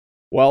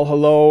Well,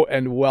 hello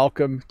and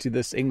welcome to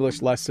this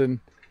English lesson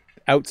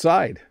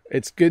outside.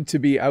 It's good to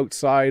be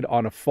outside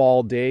on a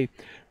fall day.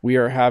 We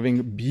are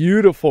having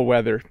beautiful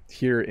weather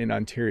here in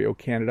Ontario,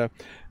 Canada.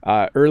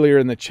 Earlier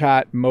in the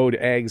chat, Mode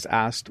Eggs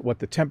asked what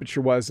the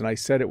temperature was, and I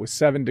said it was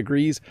 7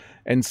 degrees.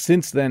 And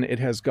since then, it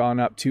has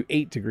gone up to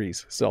 8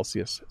 degrees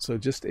Celsius. So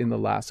just in the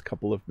last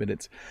couple of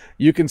minutes.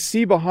 You can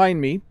see behind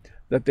me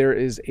that there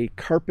is a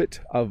carpet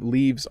of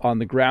leaves on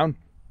the ground.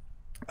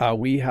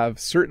 We have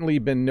certainly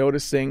been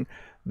noticing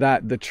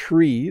that the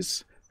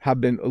trees have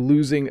been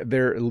losing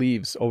their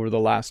leaves over the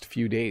last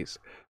few days.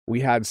 We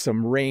had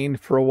some rain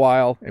for a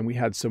while and we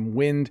had some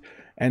wind,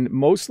 and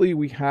mostly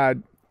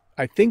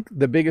I think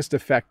the biggest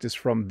effect is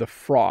from the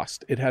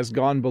frost. It has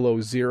gone below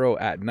zero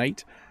at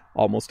night,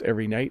 almost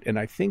every night, and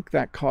I think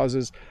that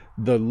causes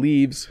the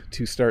leaves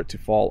to start to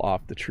fall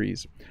off the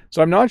trees.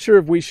 So I'm not sure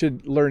if we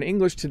should learn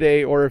English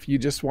today or if you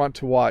just want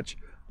to watch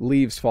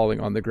leaves falling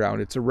on the ground.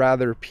 It's a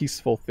rather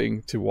peaceful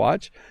thing to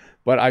watch.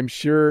 But I'm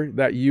sure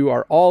that you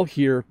are all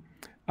here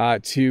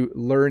to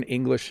learn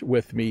English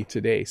with me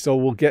today. So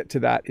we'll get to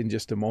that in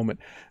just a moment.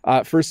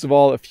 First of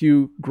all, a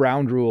few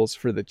ground rules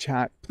for the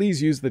chat.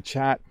 Please use the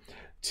chat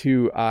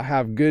to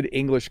have good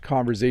English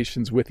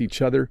conversations with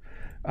each other.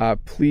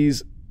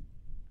 Please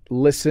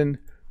listen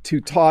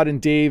to Todd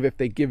and Dave if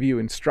they give you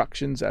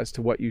instructions as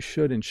to what you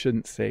should and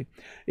shouldn't say.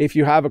 If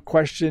you have a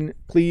question,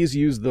 please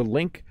use the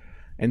link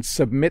and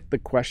submit the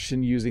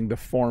question using the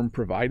form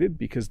provided,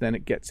 because then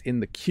it gets in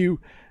the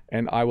queue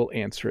and I will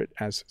answer it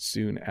as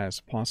soon as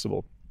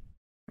possible.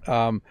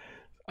 A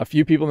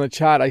few people in the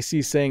chat I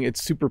see saying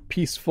it's super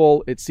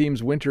peaceful. It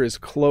seems winter is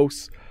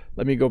close.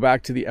 Let me go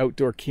back to the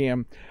outdoor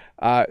cam.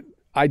 I'm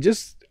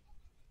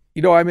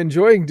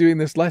enjoying doing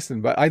this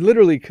lesson, but I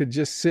literally could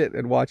just sit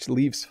and watch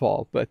leaves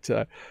fall. But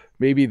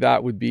maybe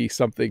that would be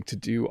something to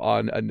do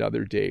on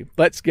another day.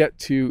 Let's get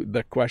to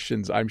the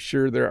questions. I'm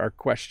sure there are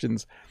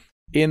questions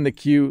in the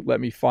queue.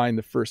 Let me find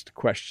the first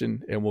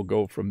question and we'll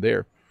go from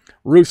there.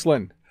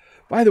 Ruslan.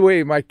 By the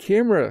way, my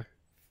camera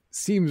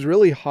seems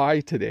really high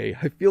today.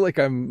 I feel like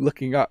I'm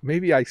looking up.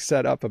 Maybe I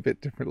set up a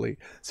bit differently.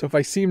 So if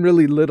I seem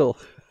really little,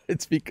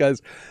 it's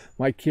because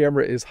my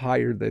camera is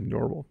higher than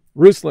normal.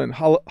 Ruslan,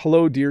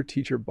 hello, dear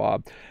teacher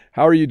Bob.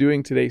 How are you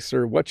doing today,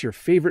 sir? What's your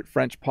favorite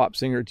French pop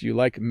singer? Do you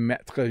like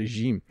Maître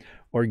Gim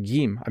or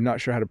Gim? I'm not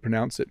sure how to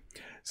pronounce it.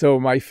 So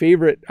my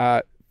favorite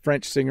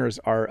French singers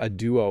are a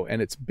duo,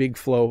 and it's Big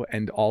Flo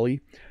and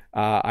Ollie.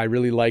 I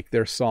really like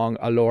their song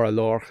Alors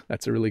Alors.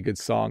 That's a really good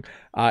song.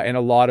 And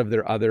a lot of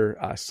their other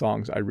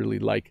songs I really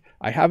like.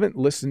 I haven't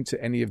listened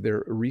to any of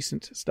their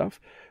recent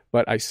stuff,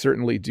 but I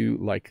certainly do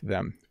like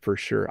them for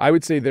sure. I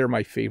would say they're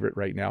my favorite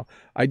right now.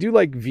 I do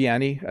like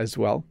Vianney as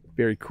well.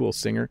 Very cool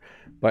singer.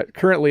 But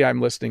currently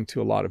I'm listening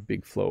to a lot of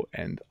Big Flo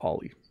and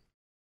Ollie.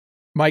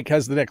 Mike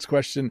has the next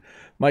question.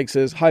 Mike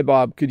says, hi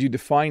Bob, could you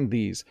define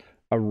these?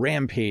 A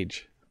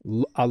rampage,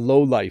 a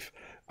lowlife,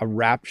 a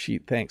rap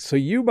sheet. Thanks. So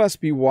you must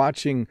be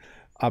watching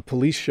a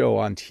police show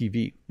on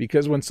TV,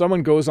 because when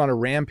someone goes on a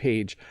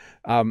rampage,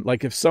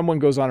 like if someone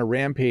goes on a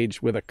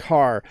rampage with a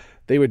car,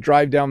 they would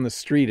drive down the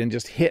street and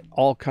just hit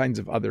all kinds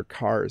of other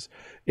cars.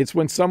 It's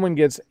when someone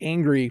gets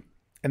angry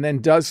and then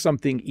does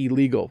something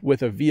illegal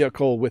with a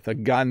vehicle, with a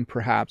gun,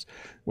 perhaps,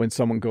 when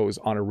someone goes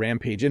on a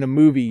rampage. In a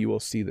movie, you will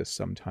see this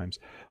sometimes.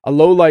 A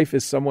lowlife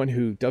is someone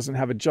who doesn't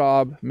have a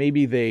job.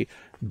 Maybe they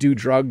do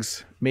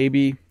drugs.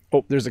 Maybe,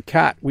 oh, there's a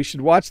cat. We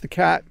should watch the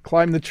cat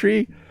climb the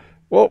tree.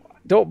 Whoa,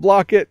 don't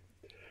block it.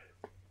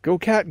 Go,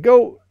 cat,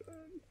 go.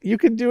 You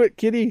can do it,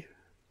 kitty.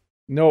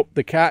 Nope,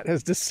 the cat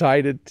has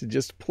decided to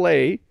just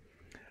play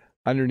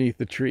underneath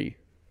the tree.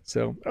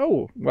 So,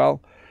 oh,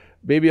 well,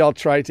 maybe I'll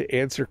try to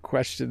answer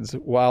questions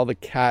while the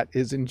cat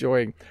is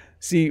enjoying.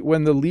 See,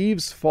 when the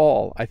leaves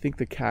fall, I think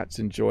the cats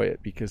enjoy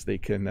it because they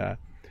can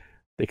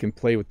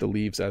play with the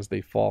leaves as they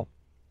fall.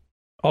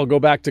 I'll go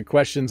back to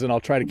questions and I'll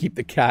try to keep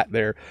the cat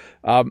there.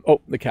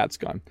 The cat's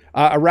gone.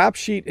 A rap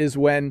sheet is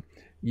when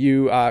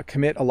you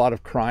commit a lot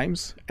of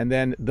crimes and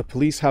then the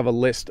police have a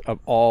list of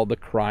all the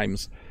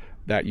crimes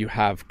that you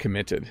have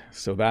committed.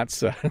 So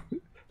that's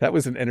that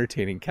was an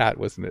entertaining cat,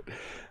 wasn't it?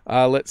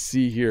 Let's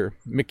see here.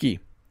 Mickey.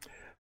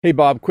 Hey,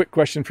 Bob, quick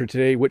question for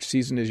today. Which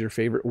season is your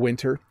favorite?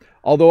 Winter.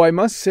 Although I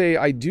must say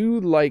I do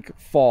like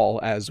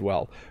fall as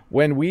well.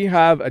 When we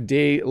have a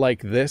day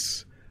like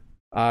this,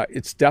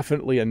 it's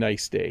definitely a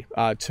nice day.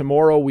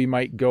 Tomorrow we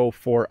might go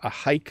for a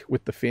hike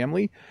with the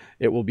family.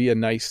 It will be a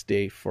nice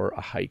day for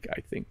a hike, I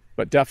think.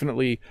 But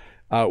definitely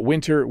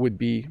winter would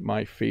be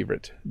my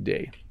favorite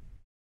day.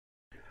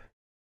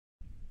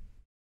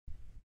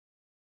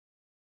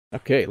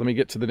 Okay, let me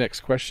get to the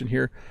next question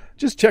here.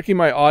 Just checking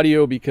my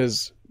audio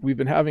because we've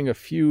been having a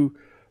few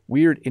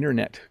weird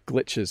internet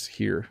glitches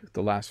here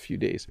the last few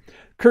days.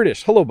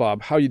 Kurdish, hello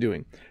Bob, how you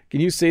doing? Can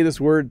you say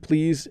this word,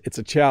 please? It's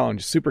a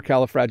challenge.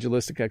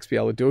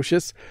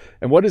 Supercalifragilisticexpialidocious.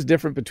 And what is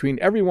different between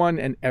everyone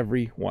and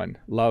everyone?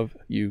 Love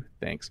you,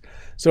 thanks.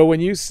 So when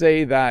you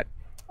say that,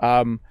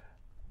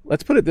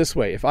 let's put it this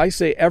way. If I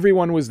say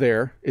everyone was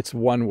there, it's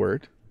one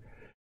word.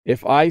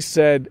 If I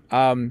said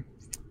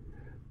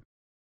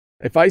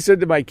If I said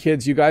to my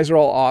kids, you guys are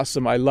all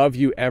awesome, I love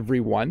you,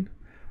 everyone,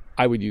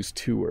 I would use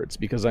 2 words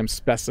because I'm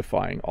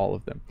specifying all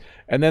of them.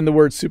 And then the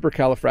word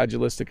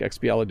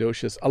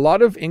supercalifragilisticexpialidocious. A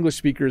lot of English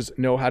speakers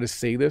know how to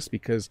say this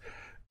because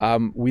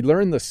we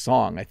learned the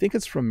song. I think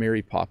it's from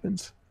Mary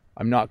Poppins.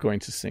 I'm not going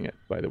to sing it,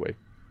 by the way.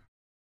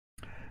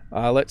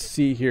 Let's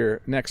see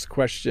here. Next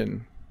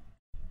question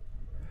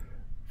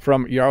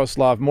from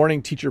Yaroslav.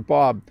 Morning, Teacher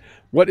Bob.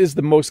 What is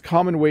the most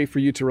common way for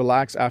you to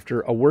relax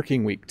after a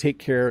working week? Take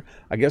care.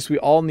 I guess we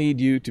all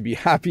need you to be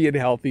happy and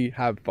healthy.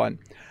 Have fun.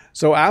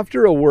 So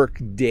after a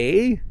work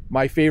day,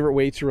 my favorite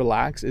way to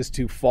relax is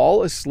to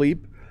fall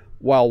asleep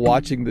while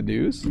watching the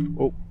news.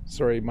 Oh,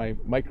 sorry, my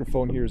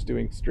microphone here is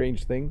doing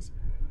strange things.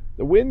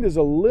 The wind is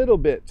a little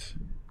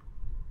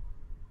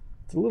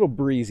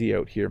breezy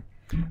out here.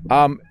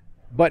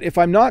 But if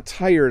I'm not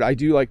tired, I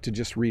do like to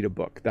just read a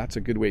book. That's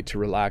a good way to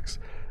relax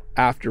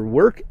after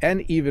work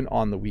and even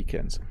on the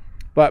weekends.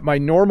 But my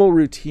normal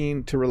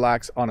routine to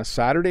relax on a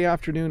Saturday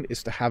afternoon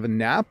is to have a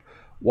nap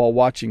while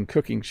watching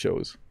cooking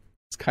shows.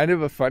 It's kind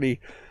of a funny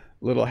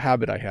little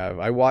habit I have.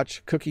 I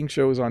watch cooking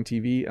shows on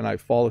TV and I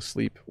fall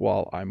asleep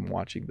while I'm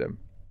watching them.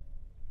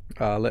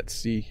 Let's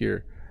see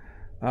here.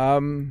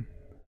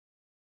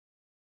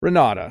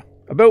 Renata,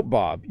 about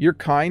Bob. You're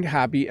kind,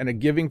 happy, and a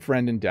giving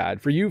friend and dad.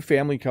 For you,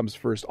 family comes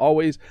first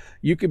always.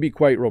 You can be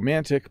quite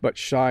romantic, but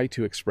shy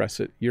to express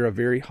it. You're a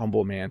very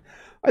humble man.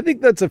 I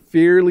think that's a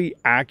fairly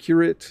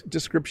accurate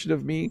description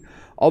of me.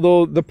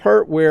 Although the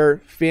part where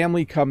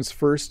family comes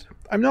first,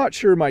 I'm not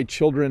sure my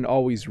children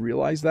always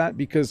realize that,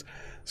 because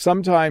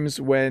sometimes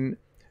when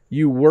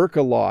you work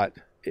a lot,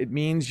 it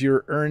means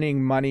you're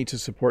earning money to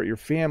support your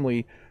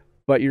family,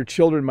 but your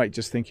children might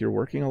just think you're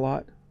working a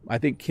lot. I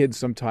think kids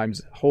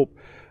sometimes hope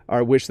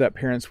or wish that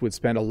parents would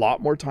spend a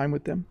lot more time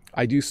with them.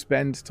 I do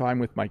spend time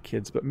with my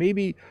kids, but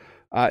maybe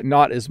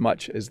not as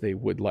much as they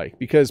would like,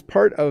 because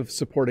part of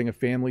supporting a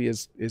family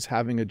is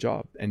having a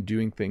job and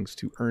doing things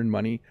to earn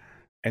money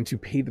and to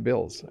pay the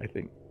bills, I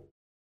think.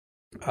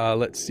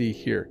 Let's see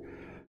here.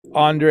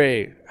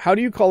 Andre, how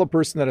do you call a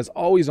person that is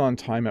always on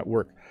time at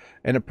work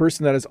and a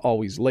person that is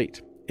always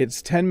late?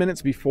 It's 10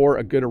 minutes before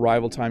a good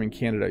arrival time in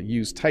Canada.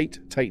 Use tight,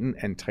 tighten,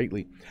 and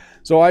tightly.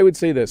 So I would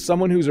say this.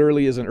 Someone who's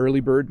early is an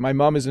early bird. My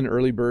mom is an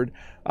early bird.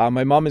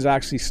 My mom is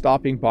actually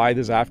stopping by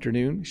this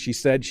afternoon. She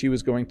said she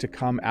was going to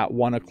come at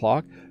 1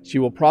 o'clock. She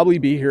will probably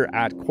be here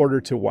at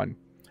 1:45.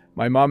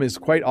 My mom is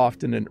quite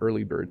often an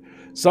early bird.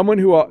 Someone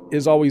who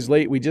is always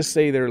late, we just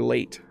say they're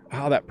late.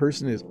 Wow, that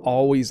person is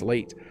always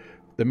late.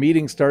 The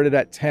meeting started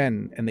at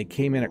 10 and they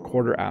came in at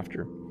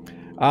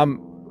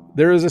 1:15.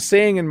 There is a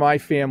saying in my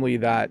family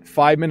that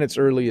 5 minutes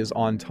early is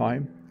on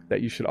time, that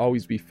you should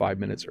always be 5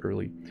 minutes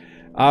early.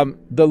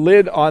 The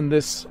lid on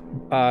this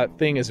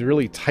thing is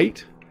really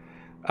tight.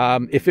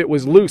 If it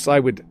was loose, I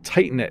would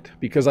tighten it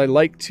because I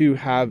like to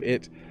have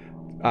it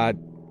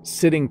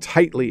sitting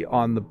tightly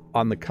on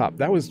the cup.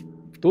 Those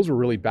were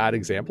really bad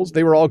examples.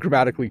 They were all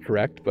grammatically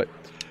correct, but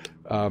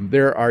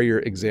there are your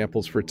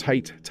examples for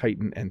tight,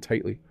 tighten, and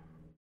tightly.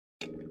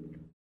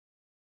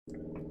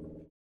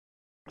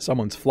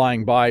 Someone's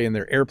flying by in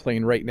their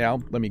airplane right now.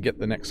 Let me get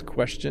the next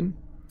question.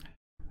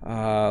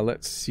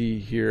 Let's see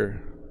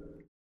here.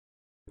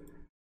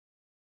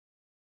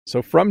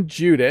 So from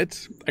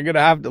Judith, I'm going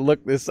to have to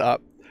look this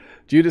up.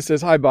 Judith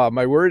says, "Hi, Bob.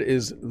 My word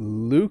is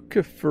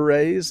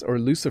luciferase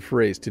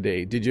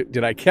today.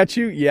 Did I catch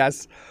you?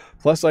 Yes.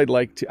 Plus, I'd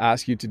like to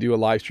ask you to do a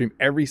live stream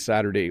every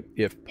Saturday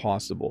if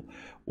possible."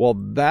 Well,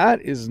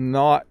 that is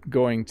not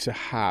going to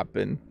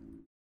happen.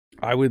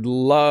 I would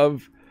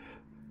love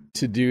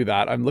to do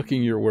that. I'm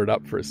looking your word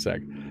up for a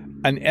sec.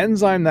 An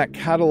enzyme that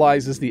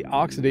catalyzes the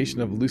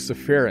oxidation of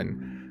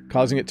luciferin,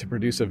 causing it to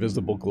produce a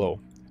visible glow.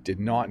 Did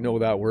not know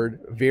that word.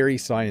 Very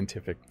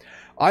scientific.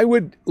 I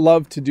would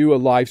love to do a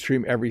live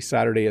stream every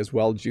Saturday as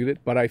well, Judith,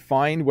 but I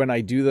find when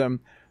I do them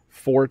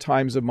 4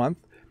 times a month,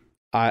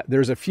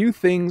 there's a few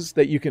things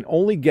that you can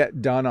only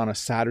get done on a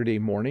Saturday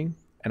morning,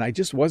 and I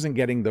just wasn't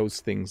getting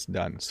those things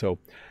done. So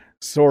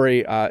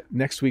sorry.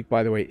 Next week,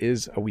 by the way,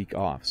 is a week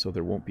off, so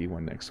there won't be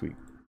one next week.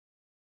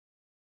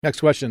 Next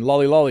question,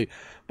 Lolly Lolly.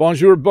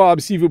 Bonjour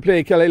Bob, s'il vous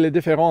plaît, quelle est la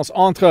différence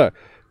entre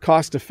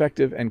cost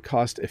effective and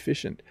cost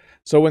efficient?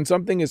 So when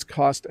something is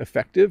cost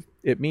effective,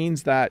 it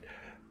means that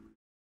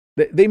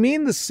they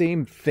mean the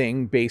same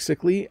thing,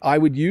 basically. I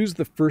would use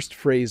the first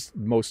phrase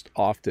most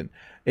often.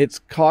 It's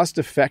cost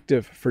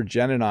effective for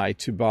Jen and I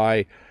to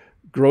buy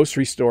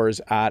grocery stores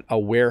at a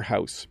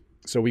warehouse.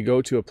 So we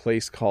go to a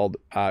place called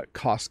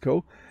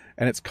Costco,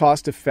 and it's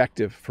cost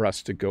effective for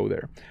us to go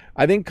there.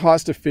 I think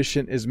cost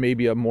efficient is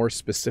maybe a more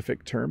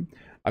specific term.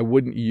 I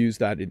wouldn't use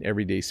that in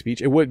everyday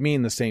speech. It would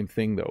mean the same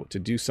thing, though, to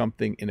do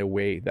something in a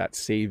way that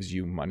saves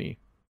you money.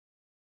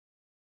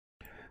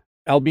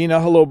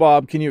 Albina, hello,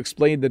 Bob. Can you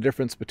explain the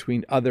difference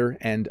between other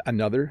and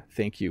another?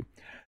 Thank you.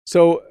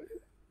 So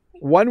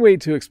one way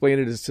to explain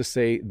it is to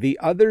say, the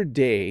other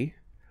day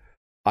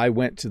I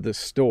went to the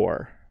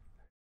store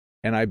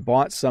and I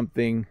bought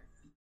something.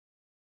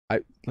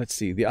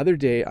 The other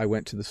day I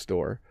went to the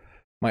store.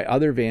 My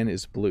other van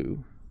is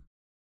blue.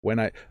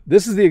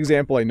 This is the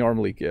example I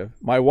normally give.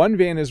 My one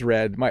van is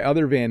red, my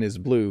other van is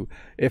blue.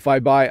 If I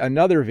buy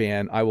another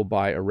van, I will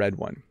buy a red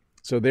one.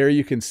 So there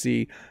you can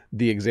see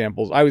the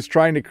examples. I was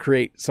trying to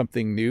create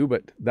something new,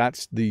 but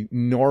that's the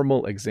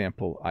normal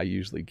example I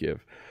usually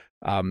give.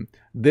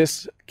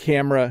 This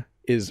camera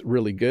is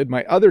really good.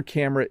 My other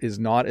camera is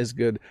not as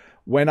good.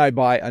 When I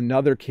buy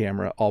another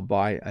camera, I'll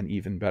buy an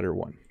even better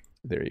one.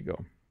 There you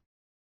go.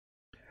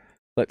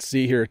 Let's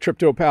see here.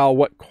 TryptoPal,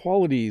 what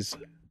qualities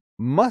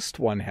must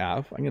one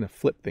have? I'm going to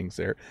flip things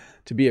there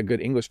to be a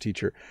good English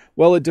teacher.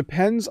 Well, it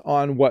depends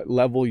on what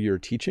level you're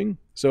teaching.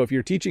 So if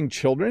you're teaching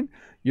children,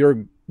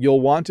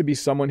 you'll want to be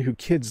someone who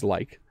kids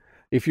like.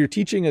 If you're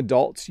teaching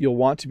adults, you'll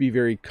want to be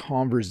very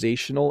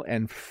conversational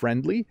and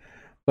friendly,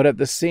 but at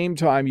the same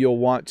time, you'll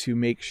want to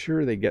make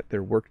sure they get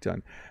their work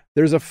done.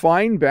 There's a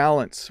fine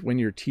balance when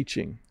you're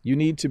teaching. You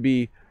need to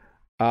be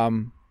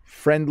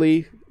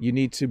friendly. You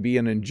need to be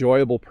an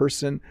enjoyable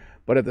person.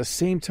 But at the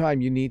same time,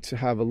 you need to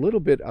have a little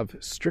bit of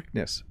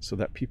strictness so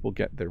that people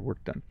get their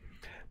work done.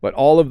 But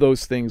all of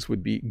those things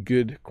would be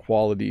good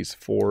qualities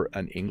for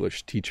an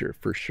English teacher,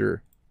 for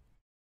sure.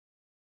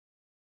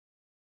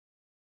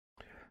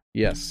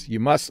 Yes, you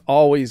must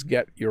always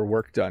get your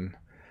work done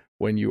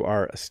when you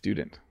are a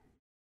student.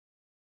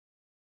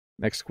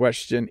 Next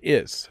question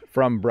is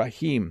from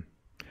Brahim.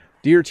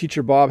 Dear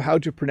Teacher Bob, how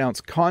to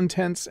pronounce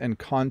contents and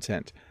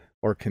content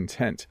or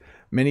content?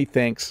 Many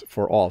thanks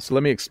for all. So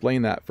let me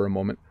explain that for a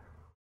moment.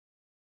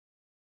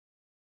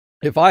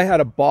 If I had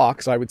a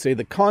box, I would say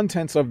the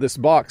contents of this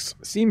box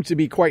seem to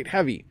be quite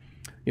heavy.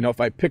 You know, if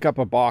I pick up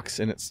a box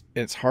and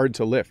it's hard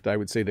to lift, I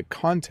would say the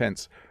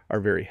contents are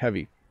very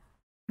heavy.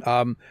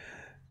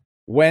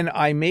 When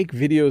I make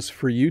videos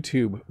for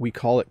YouTube, we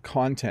call it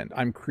content.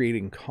 I'm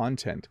creating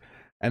content.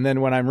 And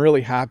then when I'm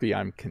really happy,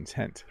 I'm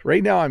content.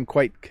 Right now, I'm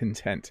quite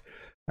content.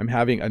 I'm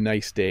having a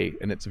nice day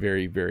and it's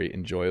very, very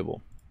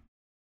enjoyable.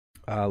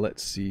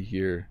 Let's see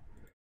here.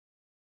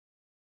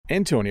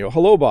 Antonio,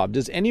 hello, Bob.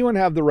 Does anyone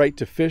have the right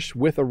to fish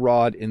with a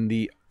rod in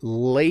the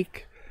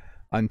Lake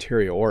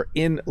Ontario or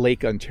in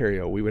Lake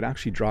Ontario? We would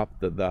actually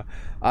drop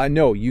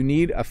no, you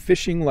need a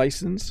fishing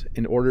license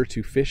in order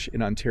to fish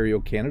in Ontario,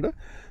 Canada.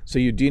 So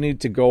you do need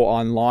to go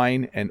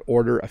online and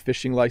order a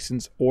fishing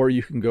license, or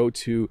you can go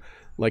to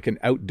like an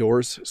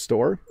outdoors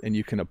store and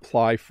you can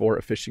apply for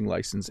a fishing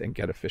license and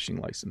get a fishing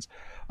license.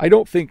 I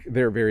don't think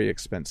they're very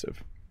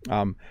expensive.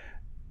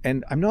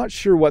 And I'm not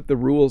sure what the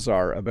rules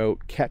are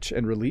about catch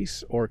and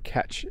release or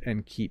catch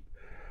and keep.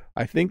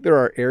 I think there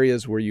are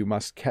areas where you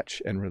must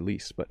catch and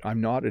release, but I'm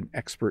not an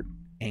expert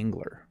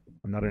angler.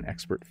 I'm not an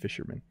expert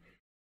fisherman.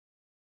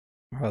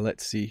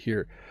 Let's see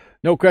here.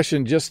 No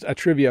question, just a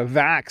trivia.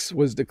 Vax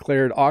was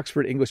declared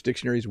Oxford English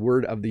Dictionary's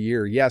word of the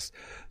year. Yes,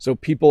 so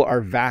people are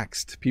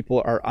vaxxed,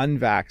 people are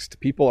unvaxxed,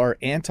 people are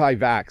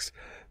anti-vax,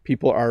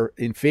 people are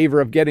in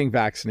favor of getting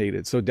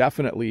vaccinated. So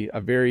definitely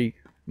a very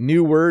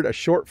new word, a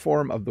short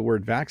form of the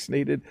word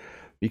vaccinated,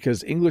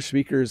 because English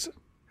speakers,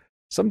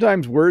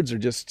 sometimes words are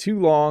just too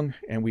long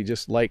and we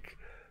just like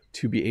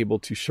to be able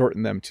to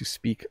shorten them to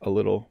speak a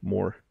little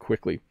more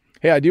quickly.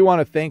 Hey, I do want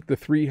to thank the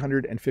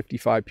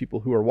 355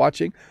 people who are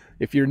watching.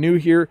 If you're new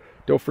here,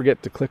 don't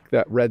forget to click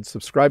that red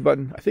subscribe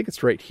button. I think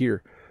it's right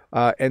here.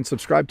 And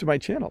subscribe to my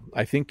channel.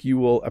 I think you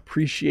will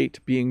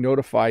appreciate being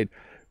notified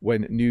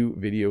when new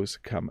videos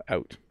come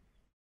out.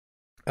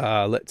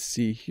 Let's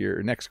see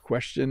here. Next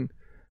question.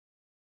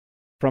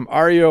 From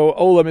Ario,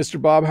 hola,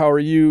 Mr. Bob, how are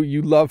you?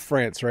 You love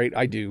France, right?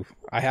 I do.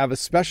 I have a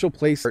special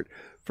place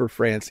for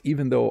France,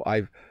 even though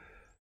I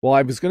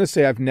was going to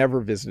say I've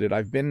never visited.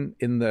 I've been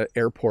in the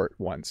airport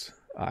once.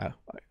 I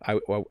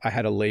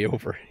had a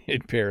layover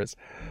in Paris.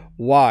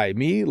 Why?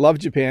 Me? Love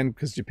Japan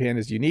because Japan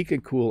is unique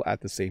and cool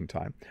at the same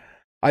time.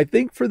 I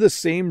think for the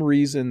same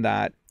reason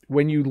that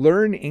when you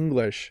learn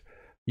English,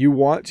 you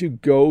want to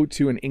go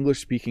to an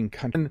English-speaking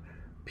country.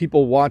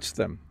 People watch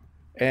them.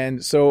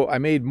 And so I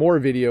made more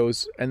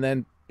videos and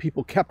then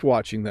people kept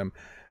watching them.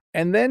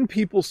 And then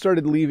people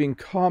started leaving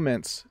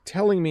comments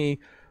telling me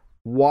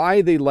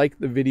why they like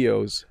the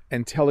videos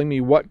and telling me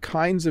what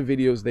kinds of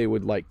videos they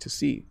would like to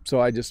see. So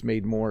I just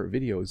made more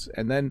videos.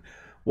 And then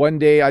one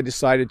day I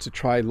decided to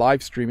try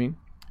live streaming,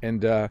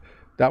 and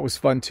that was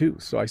fun too.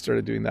 So I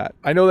started doing that.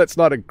 I know that's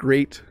not a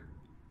great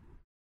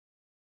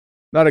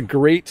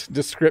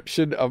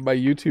description of my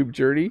YouTube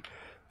journey,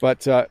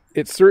 but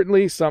it's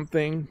certainly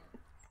something.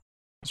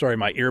 Sorry,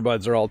 my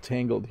earbuds are all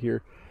tangled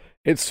here.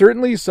 It's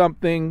certainly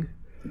something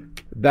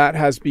that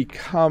has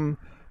become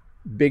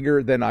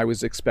bigger than I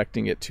was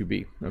expecting it to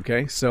be.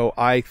 Okay, so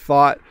I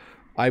thought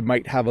I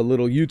might have a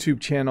little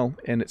YouTube channel,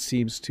 and it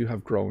seems to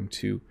have grown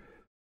to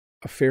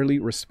a fairly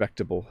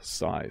respectable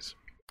size.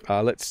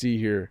 Let's see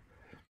here.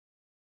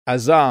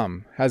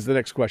 Azam has the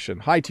next question.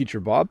 Hi, Teacher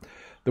Bob.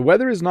 The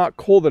weather is not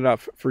cold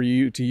enough for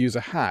you to use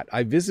a hat.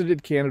 I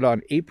visited Canada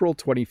in April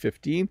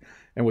 2015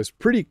 and was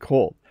pretty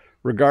cold.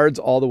 Regards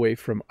all the way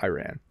from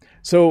Iran.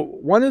 So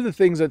one of the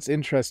things that's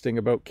interesting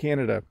about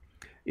Canada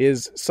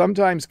is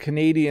sometimes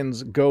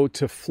Canadians go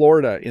to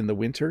Florida in the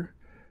winter,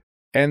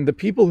 and the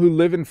people who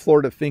live in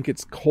Florida think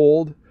it's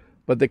cold,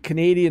 but the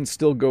Canadians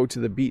still go to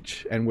the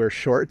beach and wear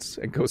shorts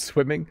and go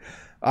swimming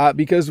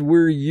because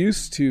we're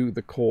used to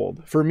the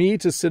cold. For me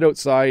to sit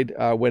outside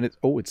when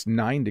it's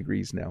 9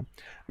 degrees now,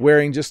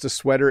 wearing just a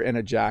sweater and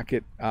a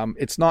jacket,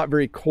 it's not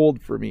very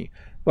cold for me.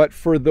 But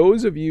for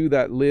those of you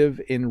that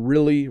live in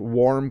really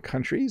warm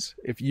countries,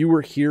 if you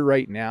were here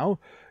right now,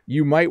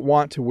 you might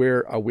want to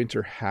wear a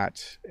winter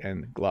hat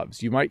and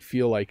gloves. You might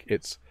feel like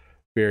it's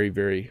very,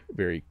 very,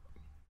 very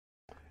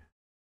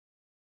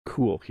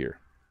cool here.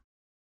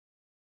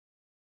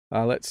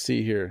 Let's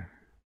see here.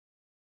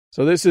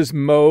 So this is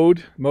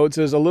Mode. Mode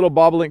says, a little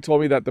bobolink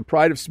told me that the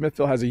Pride of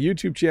Smithville has a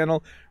YouTube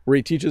channel where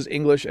he teaches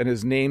English and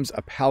his name's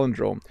a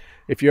palindrome.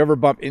 If you ever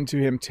bump into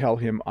him, tell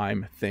him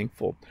I'm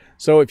thankful.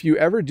 So if you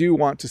ever do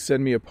want to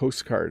send me a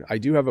postcard, I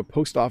do have a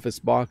post office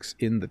box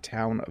in the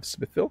town of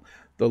Smithville.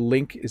 The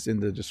link is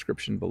in the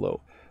description below.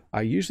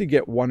 I usually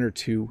get 1 or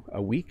 2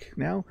 a week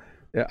now.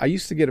 I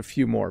used to get a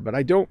few more, but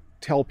I don't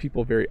tell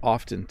people very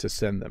often to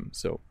send them.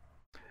 So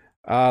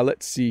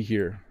let's see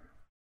here.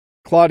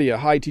 Claudia,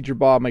 hi Teacher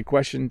Bob. My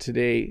question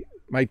today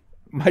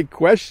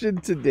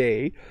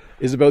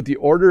is about the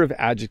order of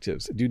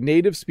adjectives. Do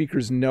native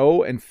speakers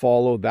know and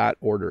follow that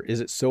order?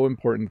 Is it so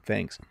important?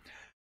 Thanks.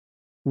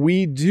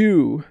 We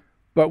do,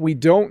 but we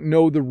don't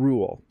know the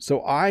rule.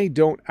 So I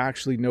don't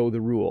actually know the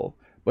rule.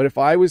 But if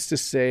I was to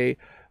say,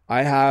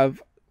 I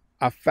have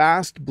a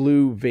fast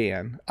blue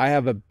van, I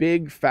have a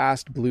big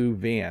fast blue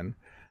van,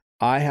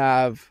 I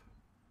have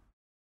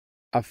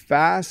a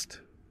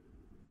fast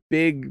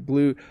big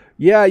blue.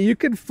 Yeah, you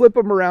can flip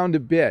them around a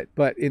bit,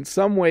 but in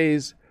some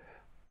ways,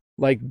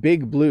 like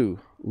big blue,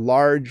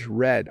 large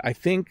red, I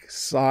think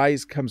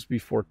size comes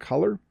before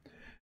color.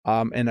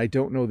 And I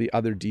don't know the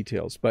other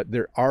details, but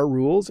there are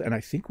rules, and I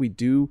think we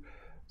do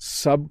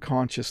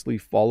subconsciously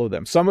follow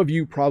them. Some of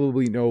you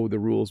probably know the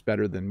rules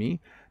better than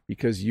me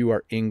because you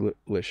are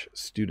English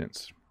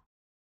students.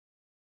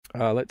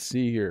 Let's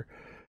see here.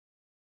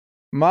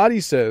 Madi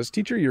says,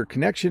 teacher, your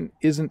connection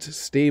isn't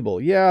stable.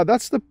 Yeah,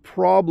 that's the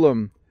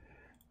problem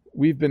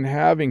we've been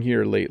having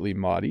here lately,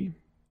 Madi.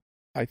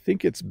 I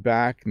think it's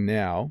back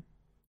now.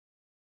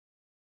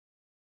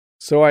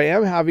 So I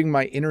am having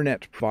my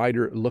internet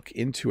provider look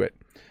into it.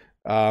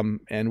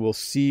 And we'll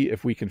see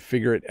if we can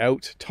figure it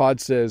out.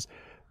 Todd says,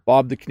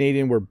 Bob the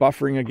Canadian, we're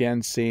buffering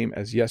again, same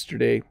as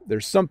yesterday.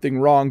 There's something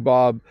wrong,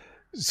 Bob.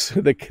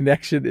 So the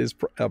connection is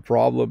a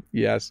problem.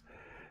 Yes.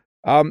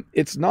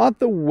 It's not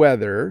the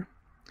weather.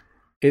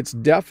 It's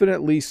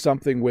definitely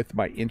something with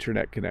my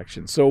internet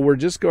connection. So we're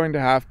just going to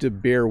have to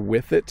bear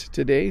with it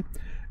today.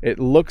 It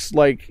looks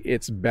like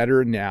it's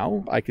better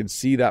now. I can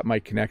see that my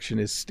connection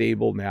is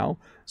stable now.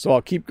 So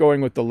I'll keep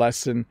going with the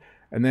lesson,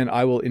 and then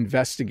I will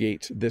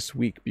investigate this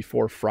week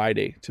before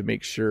Friday to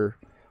make sure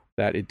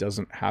that it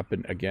doesn't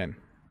happen again.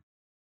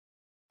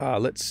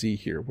 Let's see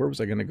here. Where was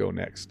I going to go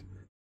next?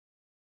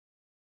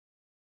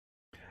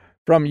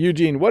 From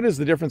Eugene, what is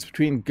the difference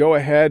between go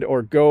ahead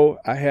or go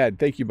ahead?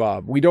 Thank you,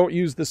 Bob. We don't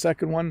use the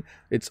second one.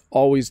 It's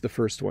always the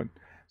first one.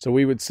 So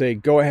we would say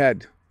go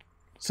ahead.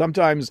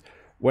 Sometimes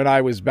when I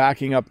was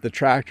backing up the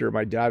tractor,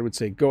 my dad would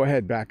say, go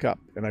ahead, back up.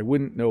 And I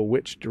wouldn't know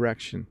which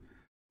direction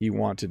he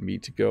wanted me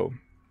to go.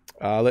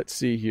 Let's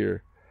see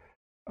here.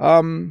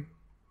 Let's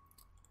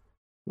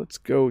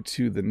go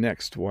to the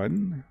next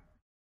one.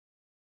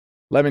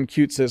 Lemon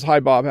Cute says,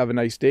 hi, Bob. Have a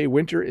nice day.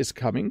 Winter is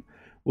coming.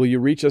 Will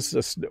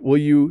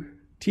you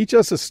teach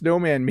us a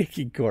snowman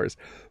making course?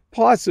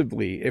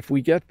 Possibly, if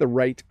we get the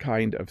right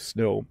kind of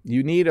snow.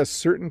 You need a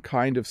certain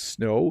kind of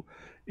snow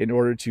in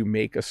order to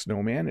make a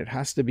snowman.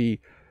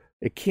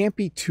 It can't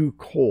be too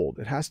cold.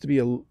 It has to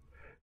be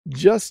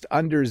just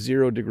under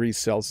 0 degrees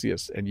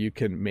Celsius, and you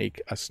can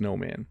make a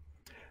snowman.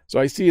 So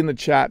I see in the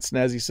chat,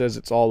 Snazzy says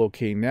it's all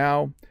okay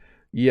now.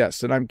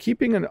 Yes, and I'm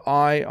keeping an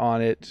eye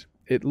on it.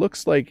 It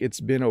looks like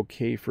it's been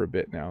okay for a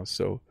bit now,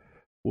 so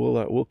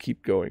we'll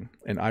keep going,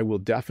 and I will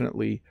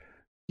definitely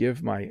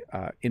give my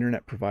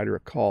internet provider a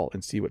call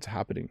and see what's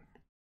happening.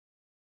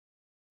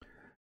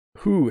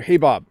 Hey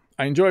Bob,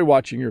 I enjoy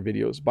watching your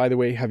videos. By the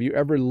way, have you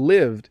ever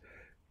lived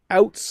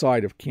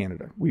outside of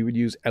Canada? We would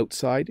use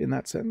outside in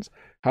that sentence.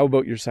 How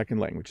about your second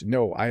language?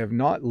 No, I have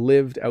not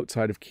lived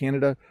outside of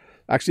Canada.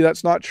 Actually,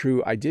 that's not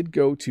true. I did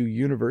go to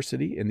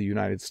university in the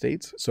United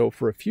States. So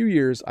for a few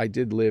years, I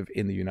did live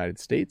in the United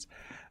States.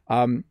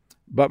 And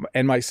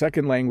my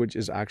second language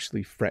is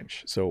actually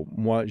French. So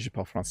moi, je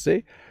parle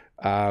français.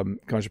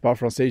 Quand je parle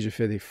français, je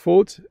fais des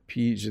fautes.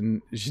 Puis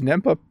je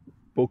n'aime pas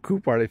beaucoup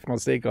parler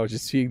français quand je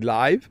suis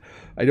live.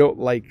 I don't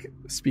like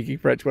speaking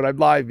French when I'm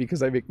live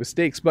because I make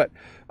mistakes. But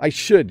I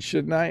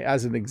shouldn't I?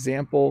 As an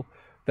example,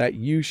 that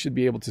you should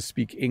be able to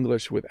speak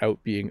English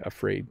without being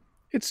afraid.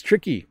 It's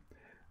tricky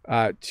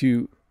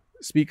to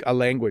speak a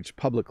language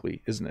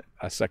publicly, isn't it?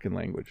 A second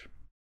language.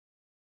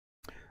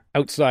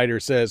 Outsider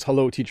says,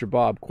 hello, Teacher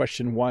Bob.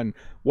 Question 1,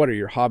 what are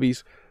your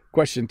hobbies?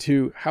 Question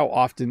 2, how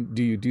often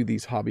do you do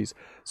these hobbies?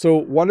 So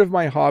one of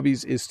my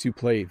hobbies is to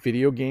play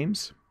video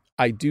games.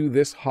 I do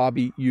this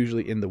hobby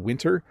usually in the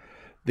winter.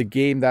 The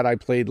game that I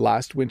played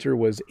last winter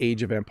was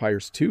Age of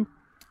Empires 2.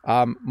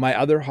 My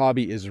other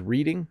hobby is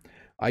reading.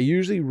 I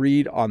usually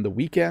read on the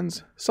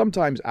weekends,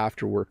 sometimes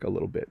after work a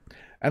little bit.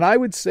 And I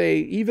would say,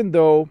 even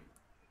though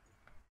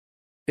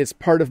it's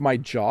part of my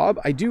job,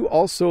 I do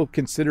also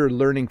consider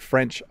learning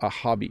French a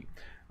hobby.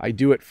 I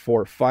do it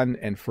for fun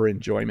and for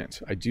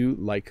enjoyment. I do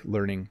like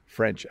learning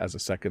French as a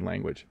second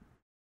language.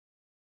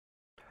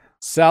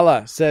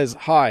 Salah says,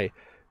 hi,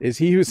 is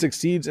he who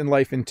succeeds in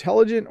life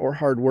intelligent or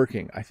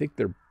hardworking? I think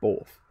they're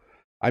both.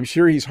 I'm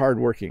sure he's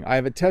hardworking. I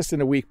have a test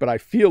in a week, but I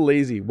feel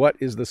lazy. What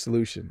is the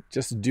solution?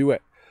 Just do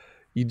it.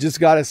 You just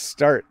got to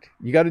start.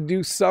 You got to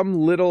do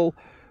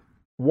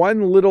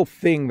one little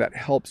thing that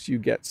helps you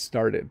get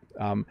started.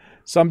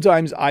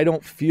 Sometimes I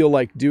don't feel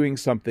like doing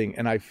something,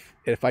 and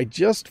if I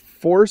just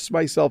force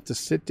myself to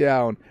sit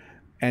down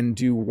and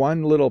do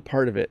one little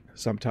part of it,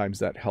 sometimes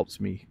that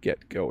helps me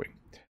get going.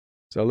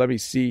 So let me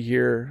see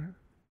here.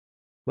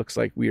 Looks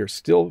like we are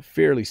still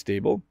fairly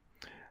stable.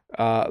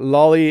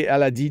 Lolly,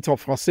 elle a dit ton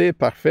français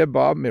parfait,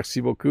 Bob.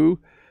 Merci beaucoup.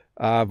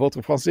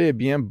 Votre français est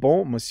bien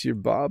bon, Monsieur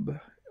Bob.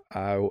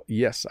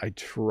 Yes, I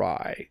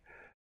try.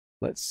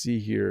 Let's see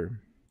here.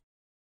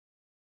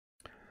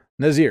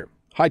 Nazir,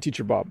 hi,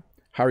 Teacher Bob.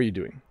 How are you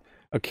doing?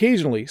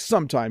 Occasionally,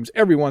 sometimes,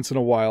 every once in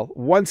a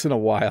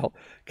while,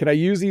 can I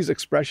use these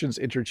expressions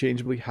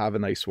interchangeably? Have a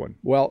nice one.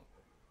 Well,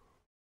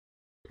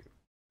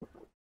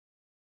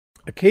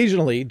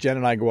 occasionally, Jen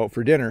and I go out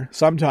for dinner.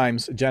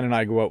 Sometimes, Jen and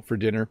I go out for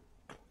dinner.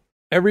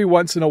 Every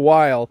once in a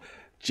while,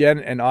 Jen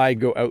and I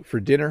go out for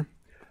dinner.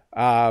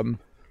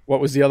 What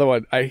was the other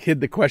one? I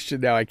hid the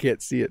question now. I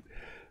can't see it.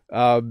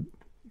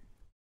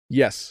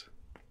 Yes.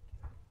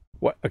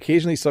 What?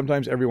 Occasionally,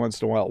 sometimes, every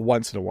once in a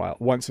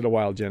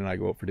while, Jen and I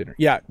go out for dinner.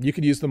 Yeah, you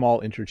could use them all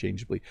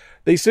interchangeably.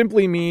 They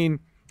simply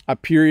mean a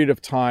period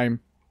of time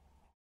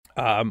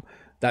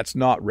that's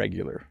not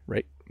regular,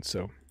 right?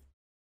 So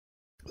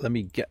let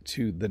me get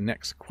to the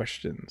next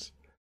questions.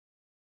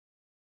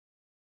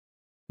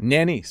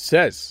 Nanny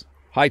says,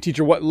 hi,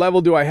 teacher, what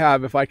level do I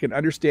have if I can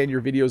understand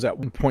your videos at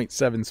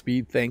 1.7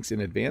 speed? Thanks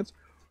in advance.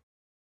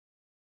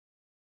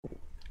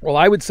 Well,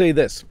 I would say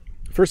this.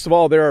 First of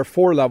all, there are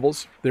 4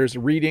 levels. There's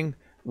reading,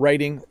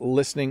 writing,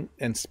 listening,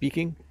 and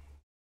speaking.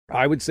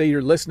 I would say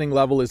your listening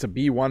level is a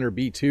B1 or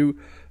B2.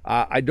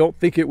 I don't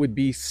think it would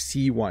be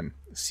C1.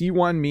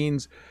 C1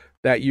 means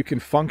that you can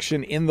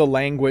function in the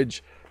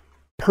language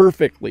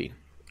perfectly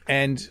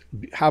and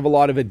have a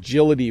lot of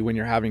agility when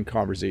you're having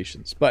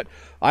conversations. But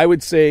I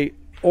would say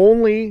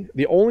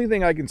the only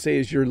thing I can say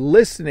is your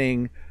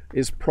listening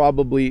is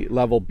probably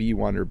level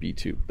B1 or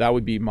B2. That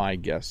would be my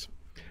guess.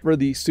 For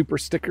the super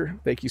sticker,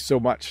 thank you so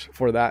much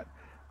for that.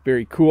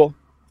 Very cool.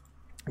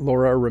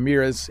 Laura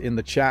Ramirez in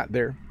the chat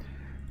there.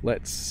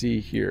 Let's see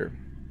here.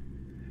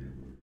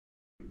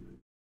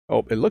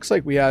 Oh, it looks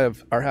like we are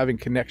having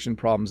connection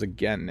problems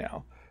again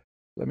now.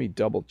 Let me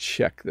double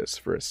check this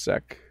for a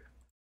sec.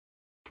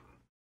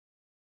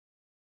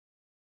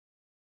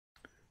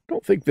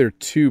 Don't think they're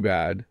too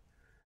bad.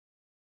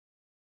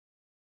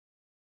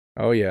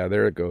 Oh yeah,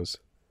 there it goes.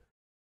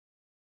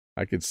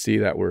 I could see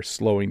that we're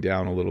slowing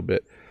down a little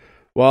bit.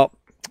 Well,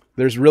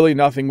 there's really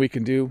nothing we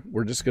can do.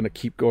 We're just going to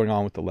keep going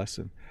on with the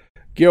lesson.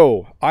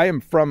 Gyo, I am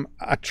from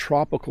a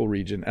tropical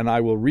region and I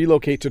will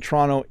relocate to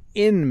Toronto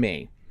in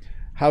May.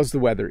 How's the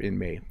weather in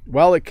May?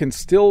 Well, it can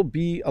still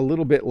be a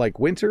little bit like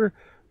winter,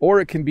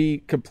 or it can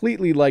be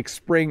completely like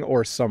spring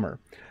or summer.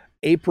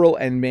 April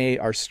and May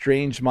are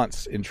strange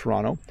months in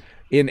Toronto.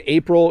 In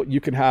April, you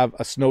can have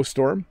a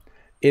snowstorm.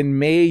 In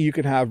May, you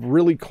can have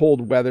really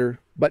cold weather,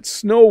 but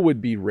snow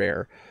would be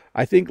rare.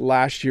 I think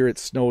last year it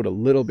snowed a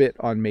little bit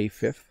on May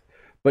 5th.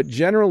 But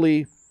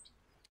generally,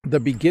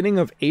 the beginning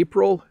of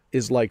April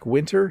is like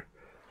winter,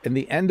 and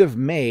the end of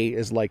May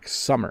is like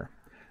summer.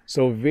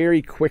 So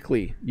very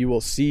quickly, you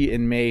will see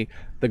in May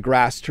the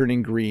grass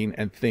turning green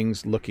and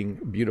things looking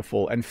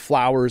beautiful, and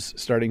flowers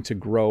starting to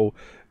grow,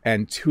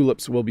 and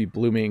tulips will be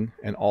blooming,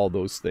 and all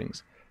those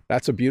things.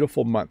 That's a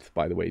beautiful month,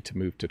 by the way, to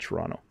move to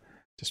Toronto.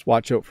 Just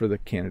watch out for the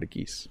Canada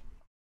geese.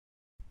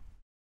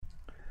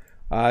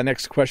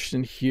 Next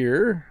question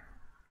here.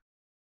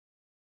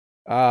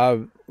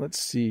 Let's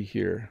see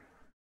here.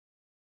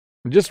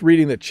 I'm just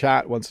reading the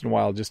chat once in a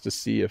while just to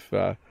see if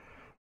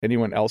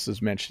anyone else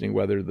is mentioning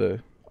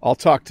whether I'll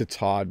talk to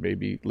Todd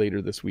maybe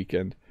later this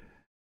weekend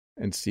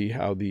and see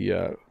how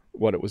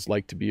what it was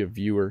like to be a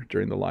viewer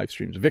during the live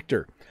streams.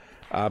 Victor,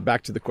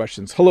 back to the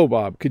questions. Hello,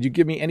 Bob. Could you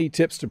give me any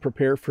tips to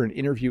prepare for an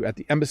interview at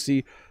the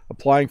embassy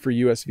applying for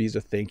U.S. visa?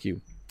 Thank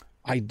you.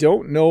 I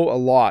don't know a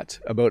lot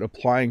about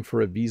applying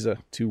for a visa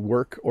to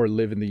work or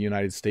live in the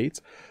United States.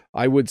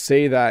 I would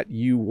say that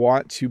you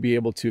want to be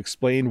able to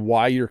explain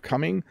why you're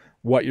coming,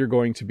 what you're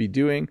going to be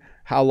doing,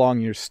 how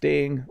long you're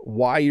staying,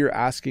 why you're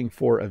asking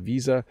for a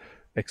visa,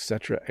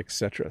 etc.,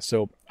 etc.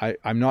 So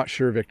I'm not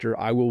sure, Victor.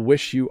 I will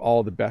wish you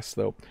all the best,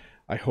 though.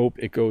 I hope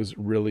it goes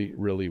really,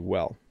 really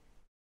well.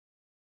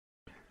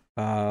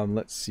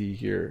 Let's see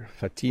here.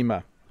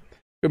 Fatima.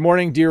 Good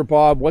morning, dear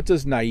Bob. What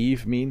does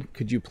naive mean?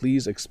 Could you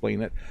please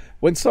explain it?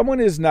 When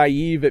someone is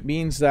naive, it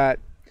means that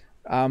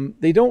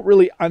they don't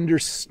really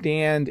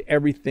understand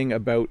everything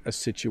about a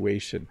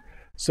situation.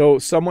 So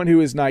someone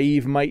who is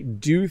naive might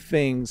do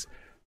things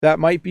that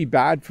might be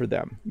bad for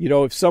them. You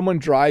know, if someone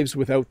drives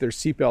without their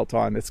seatbelt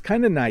on, it's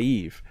kind of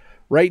naive.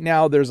 Right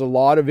now, there's a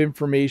lot of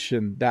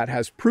information that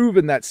has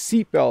proven that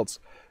seatbelts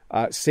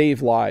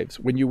save lives.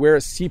 When you wear a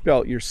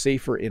seatbelt, you're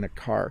safer in a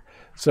car.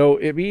 So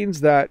it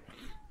means that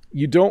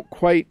you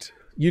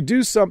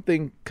do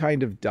something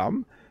kind of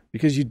dumb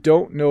because you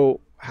don't know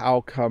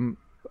how come,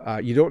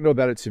 you don't know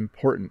that it's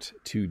important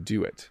to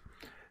do it.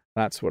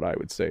 That's what I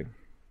would say.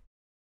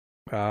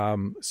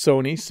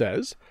 Sony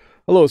says,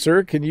 hello, sir.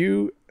 I'm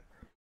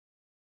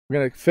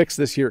going to fix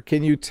this here.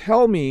 Can you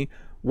tell me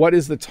what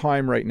is the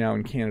time right now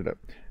in Canada?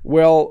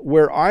 Well,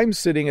 where I'm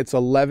sitting, it's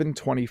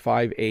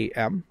 11:25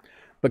 a.m.,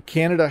 but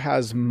Canada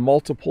has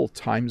multiple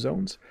time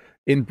zones.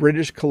 In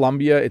British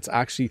Columbia, it's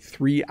actually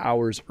 3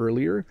 hours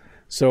earlier.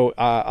 So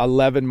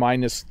 11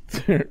 minus,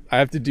 I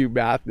have to do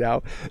math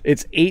now.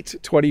 It's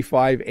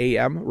 8:25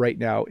 a.m. right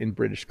now in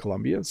British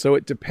Columbia. So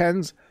it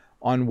depends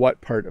on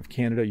what part of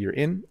Canada you're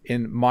in.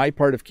 In my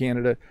part of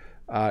Canada,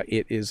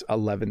 it is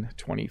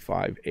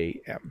 11:25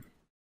 a.m.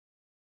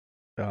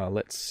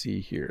 Let's see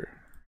here.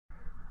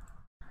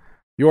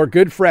 Your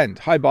good friend.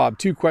 Hi, Bob.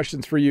 2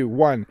 questions for you.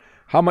 1,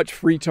 how much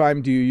free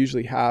time do you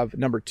usually have?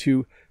 Number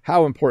 2,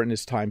 how important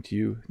is time to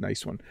you?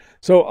 Nice one.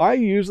 So I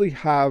usually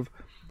have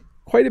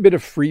quite a bit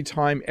of free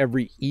time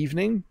every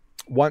evening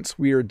once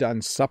we are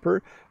done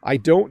supper. I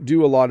don't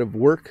do a lot of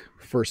work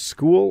for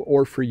school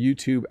or for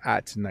YouTube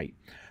at night.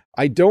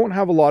 I don't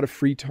have a lot of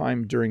free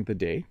time during the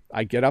day.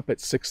 I get up at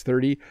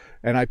 6:30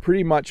 and I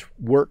pretty much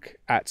work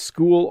at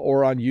school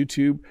or on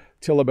YouTube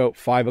till about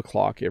 5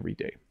 o'clock every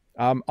day.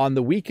 On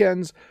the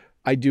weekends,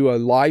 I do a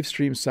live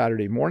stream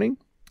Saturday morning.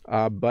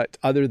 But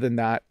other than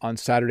that, on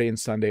Saturday and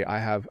Sunday, I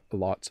have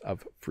lots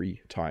of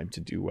free time to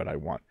do what I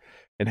want.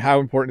 And how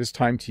important is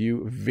time to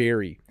you?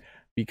 Vary.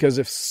 Because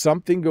if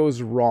something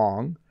goes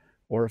wrong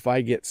or if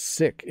I get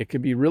sick, it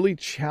can be really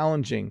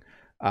challenging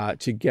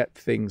to get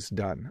things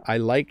done.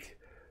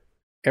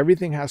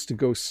 Everything has to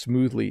go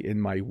smoothly in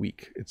my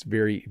week. It's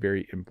very,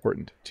 very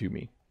important to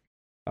me.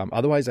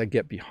 Otherwise, I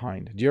get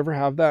behind. Do you ever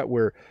have that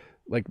where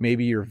like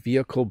maybe your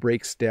vehicle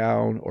breaks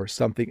down or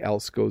something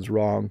else goes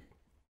wrong?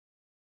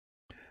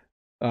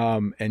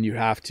 And you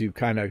have to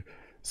kind of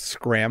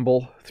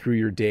scramble through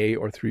your day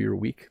or through your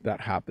week.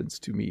 That happens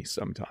to me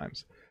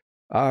sometimes.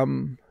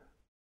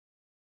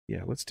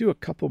 Yeah, let's do a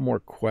couple more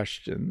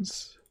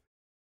questions.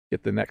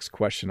 Get the next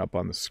question up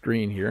on the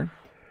screen here.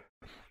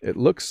 It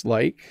looks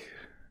like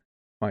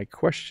my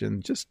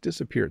question just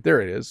disappeared.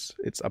 There it is.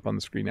 It's up on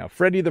the screen now.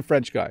 Freddie the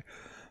French guy.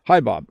 Hi,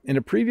 Bob. In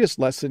a previous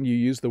lesson, you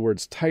used the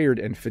words tired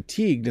and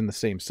fatigued in the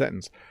same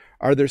sentence.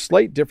 Are there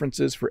slight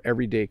differences for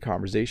everyday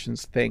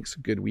conversations? Thanks.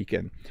 Good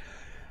weekend.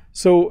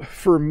 So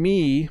for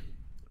me,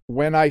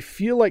 when I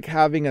feel like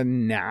having a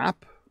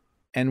nap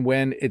and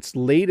when it's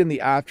late in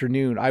the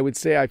afternoon, I would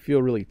say I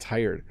feel really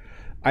tired.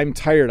 I'm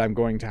tired, I'm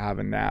going to have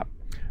a nap.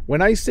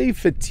 When I say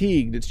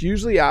fatigued, it's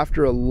usually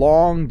after a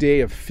long day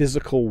of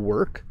physical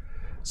work.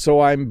 So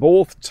I'm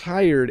both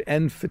tired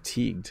and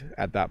fatigued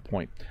at that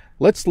point.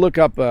 Let's look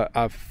up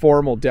a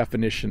formal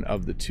definition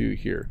of the two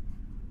here.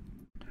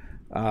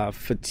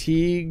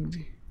 Fatigued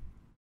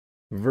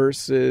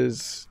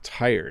versus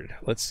tired.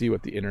 Let's see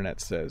what the internet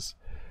says.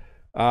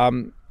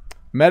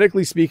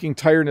 Medically speaking,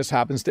 tiredness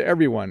happens to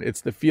everyone.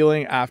 It's the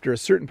feeling after a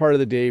certain part of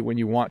the day when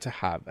you want to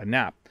have a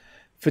nap.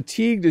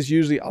 Fatigued is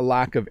usually a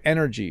lack of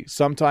energy,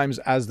 sometimes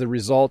as the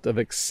result of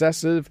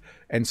excessive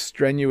and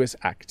strenuous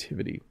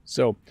activity.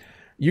 So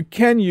you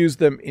can use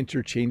them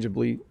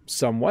interchangeably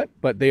somewhat,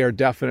 but they are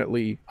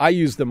definitely, I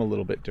use them a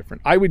little bit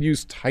different. I would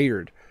use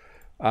tired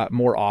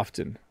more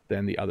often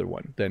than the other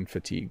one, than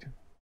fatigued.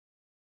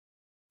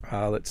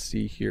 Let's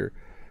see here.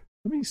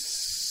 Let me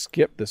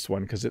skip this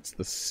one because it's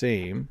the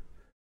same.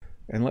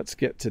 And let's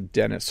get to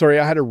Dennis. Sorry,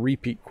 I had a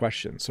repeat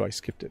question, so I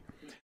skipped it.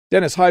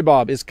 Dennis, hi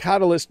Bob. Is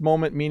catalyst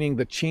moment meaning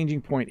the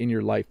changing point in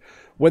your life?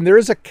 When there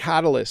is a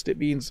catalyst, it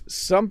means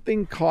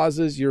something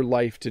causes your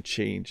life to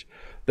change.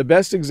 The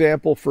best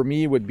example for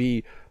me would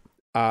be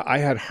I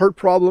had heart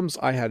problems.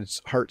 I had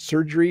heart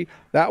surgery.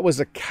 That was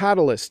a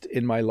catalyst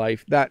in my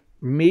life that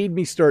made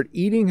me start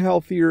eating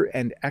healthier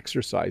and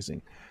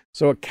exercising.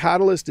 So a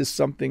catalyst is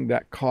something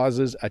that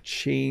causes a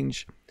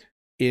change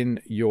in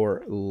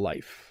your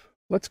life.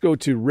 Let's go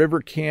to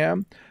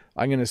RiverCam.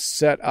 I'm going to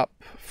set up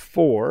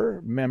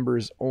for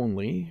members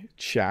only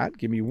chat.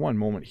 Give me one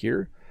moment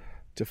here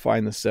to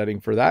find the setting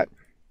for that.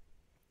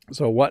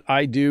 So what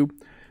I do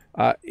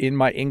in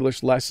my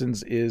English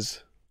lessons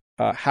is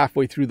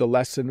halfway through the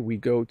lesson, we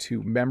go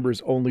to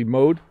members only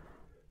mode.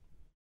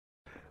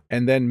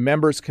 And then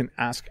members can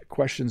ask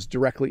questions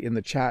directly in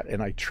the chat,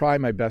 and I try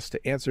my best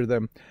to answer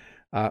them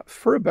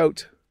for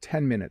about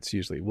 10 minutes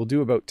usually. We'll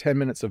do about 10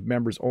 minutes of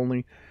members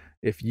only.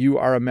 If you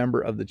are a member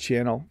of the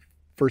channel,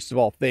 first of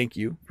all, thank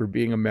you for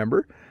being a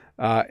member.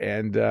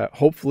 And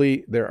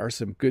hopefully there are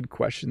some good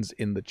questions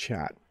in the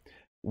chat.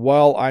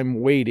 While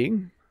I'm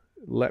waiting,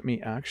 let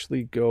me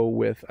actually go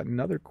with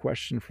another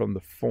question from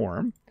the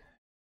forum.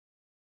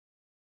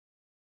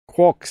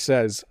 Kwok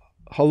says,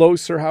 hello,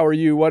 sir. How are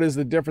you? What is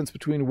the difference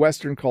between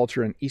Western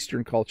culture and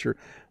Eastern culture?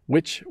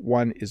 Which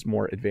one is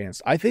more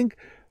advanced? I think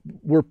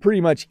we're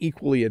pretty much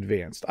equally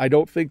advanced. I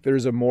don't think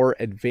there's a more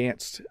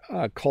advanced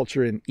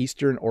culture in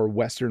Eastern or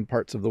Western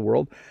parts of the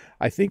world.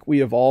 I think we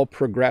have all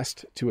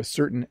progressed to a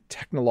certain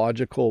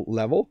technological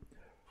level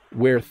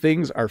where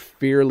things are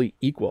fairly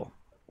equal.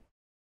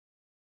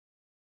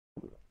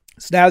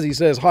 Snazzy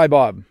says, hi,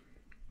 Bob.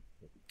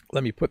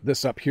 Let me put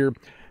this up here.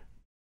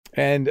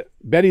 And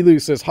Betty Lou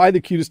says, hi,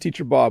 the cutest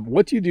teacher, Bob.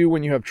 What do you do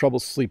when you have trouble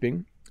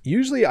sleeping?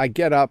 Usually I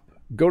get up,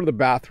 go to the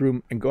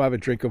bathroom, and go have a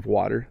drink of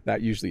water.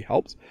 That usually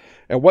helps.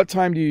 At what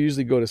time do you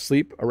usually go to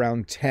sleep?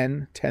 Around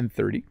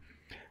 10:30.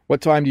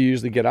 What time do you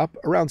usually get up?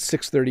 Around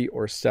 6:30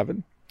 or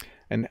 7.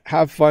 And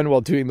have fun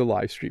while doing the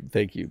live stream.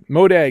 Thank you.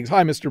 Modags,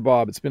 hi, Mr.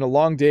 Bob. It's been a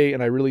long day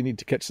and I really need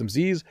to catch some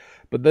Z's,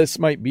 but this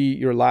might be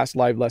your last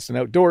live lesson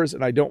outdoors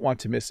and I don't want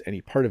to miss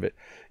any part of it.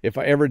 If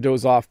I ever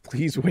doze off,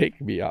 please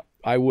wake me up.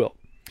 I will.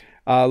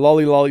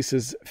 Lolly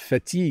says,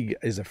 fatigue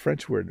is a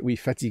French word. Oui,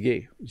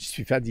 fatigué. Je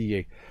suis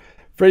fatigué.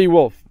 Freddie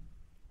Wolf.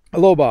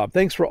 Hello, Bob.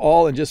 Thanks for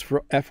all. And just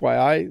for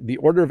FYI, the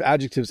order of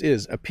adjectives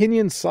is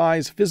opinion,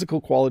 size, physical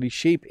quality,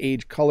 shape,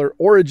 age, color,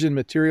 origin,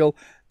 material,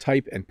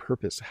 type, and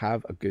purpose.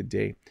 Have a good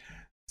day.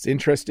 It's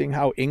interesting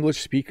how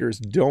English speakers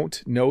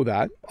don't know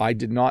that. I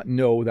did not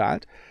know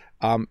that,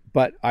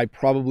 but I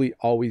probably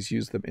always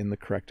use them in the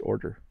correct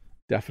order.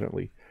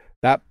 Definitely.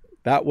 That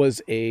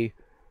was a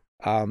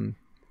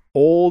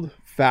old,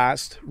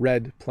 fast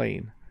red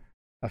plane.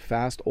 A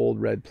fast, old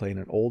red plane.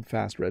 An old,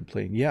 fast red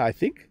plane. Yeah, I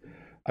think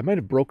I might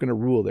have broken a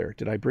rule there.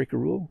 Did I break a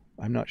rule?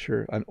 I'm not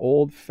sure. An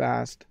old,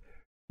 fast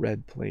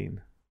red plane.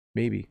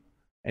 Maybe.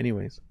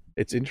 Anyways.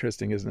 It's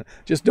interesting, isn't it?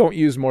 Just don't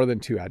use more than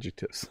 2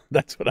 adjectives.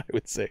 That's what I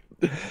would say.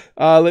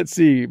 Let's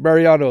see.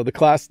 Mariano,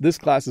 this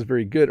class is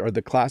very good, or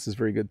the class is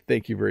very good.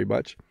 Thank you very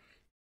much.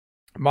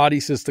 Madi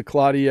says to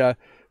Claudia,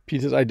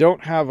 Pete says, I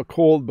don't have a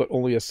cold, but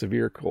only a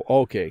severe cold.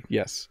 Okay,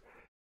 yes.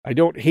 I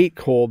don't hate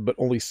cold, but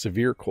only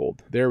severe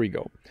cold. There we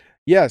go.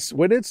 Yes,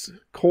 when it's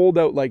cold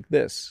out like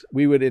this,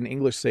 we would in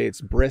English say it's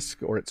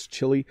brisk or it's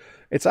chilly.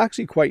 It's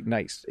actually quite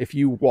nice. If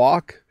you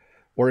walk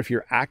or if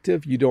you're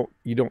active, you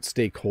don't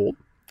stay cold.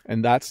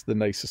 And that's the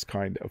nicest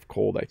kind of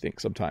cold, I think,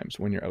 sometimes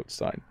when you're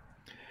outside.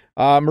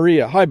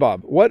 Maria, hi,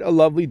 Bob. What a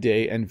lovely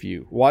day and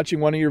view. Watching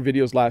one of your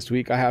videos last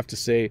week, I have to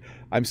say,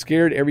 I'm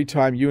scared every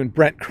time you and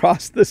Brent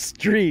cross the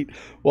street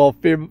while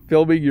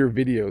filming your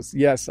videos.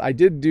 Yes, I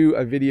did do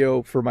a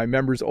video for my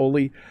members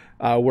only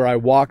where I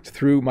walked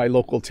through my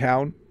local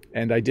town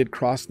and I did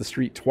cross the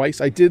street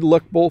twice. I did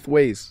look both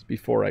ways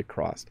before I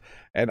crossed,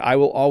 and I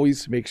will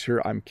always make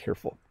sure I'm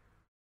careful.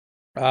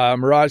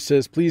 Mirage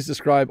says, please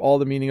describe all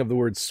the meaning of the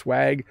word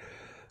swag.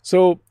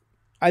 So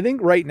I think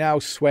right now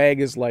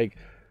swag is like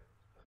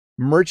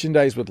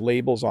merchandise with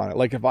labels on it.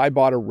 Like if I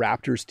bought a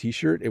Raptors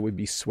t-shirt, it would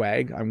be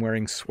swag. I'm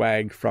wearing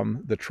swag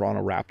from the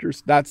Toronto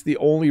Raptors. That's the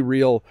only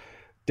real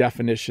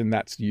definition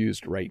that's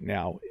used right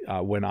now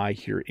when I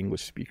hear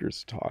English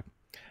speakers talk.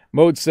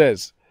 Mode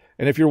says,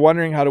 and if you're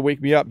wondering how to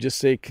wake me up, just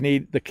say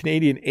the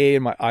Canadian A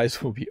and my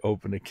eyes will be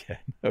open again.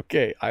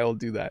 Okay, I will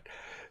do that.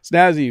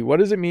 Snazzy, what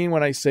does it mean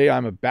when I say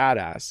I'm a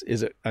badass?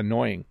 Is it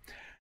annoying?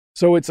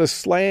 So it's a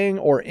slang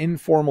or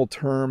informal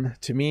term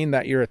to mean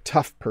that you're a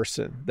tough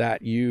person,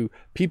 that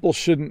people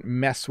shouldn't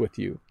mess with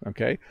you,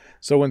 okay?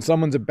 So when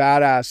someone's a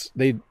badass,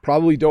 they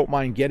probably don't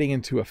mind getting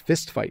into a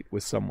fist fight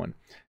with someone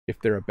if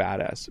they're a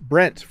badass.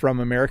 Brent from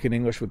American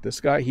English with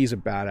this guy, he's a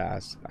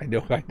badass. I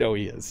know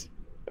he is.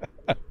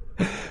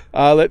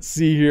 Let's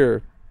see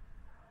here.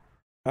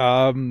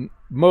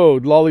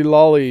 Mode,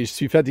 lolly, je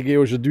suis fatigué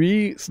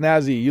aujourd'hui.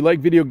 Snazzy, you like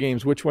video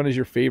games. Which one is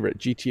your favorite?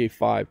 GTA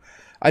 5.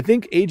 I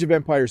think Age of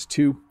Empires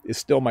 2 is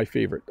still my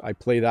favorite. I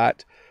play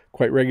that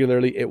quite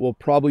regularly. It will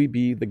probably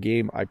be the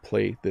game I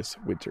play this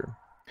winter.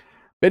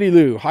 Betty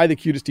Lou, hi, the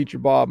cutest teacher,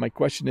 Bob. My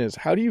question is,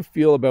 how do you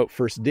feel about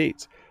first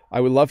dates?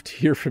 I would love to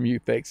hear from you.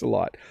 Thanks a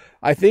lot.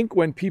 I think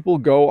when people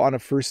go on a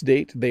first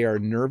date, they are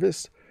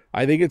nervous.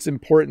 I think it's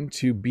important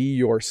to be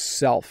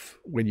yourself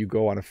when you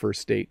go on a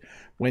first date.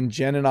 When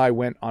Jen and I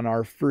went on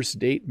our first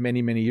date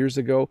many, many years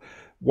ago,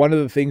 one of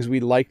the things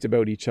we liked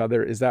about each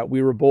other is that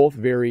we were both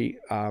very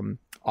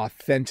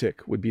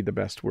authentic, would be the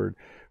best word.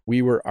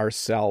 We were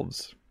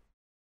ourselves.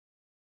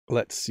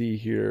 Let's see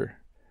here.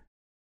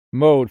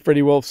 Mode,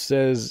 Freddie Wolf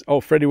says,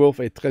 Freddie Wolf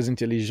est très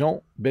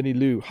intelligent. Benny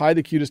Lou, hi,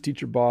 the cutest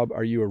teacher, Bob.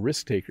 Are you a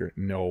risk taker?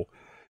 No.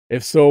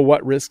 If so,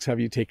 what risks have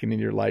you taken in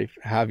your life?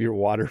 Have your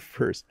water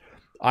first.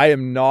 I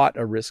am not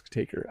a risk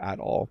taker at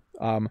all.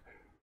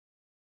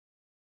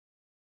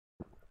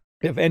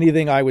 If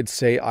anything, I would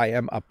say I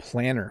am a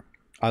planner.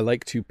 I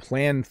like to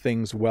plan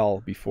things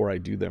well before I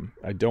do them.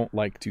 I don't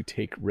like to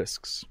take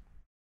risks.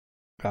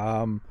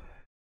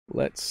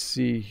 Let's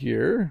see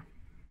here.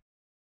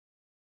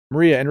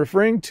 Maria, in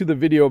referring to the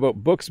video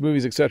about books,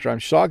 movies, etc., I'm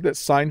shocked that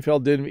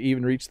Seinfeld didn't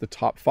even reach the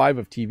top 5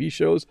 of TV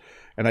shows,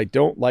 and I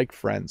don't like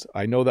Friends.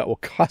 I know that will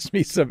cost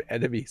me some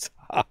enemies.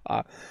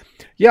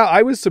 Yeah,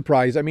 I was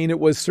surprised. I mean, it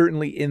was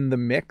certainly in the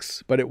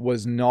mix, but it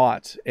was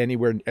not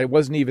anywhere. It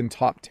wasn't even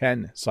top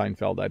 10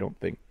 Seinfeld, I don't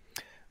think.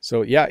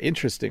 So yeah,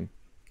 interesting.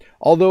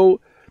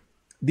 Although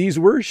these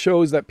were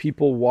shows that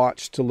people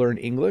watch to learn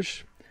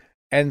English.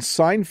 And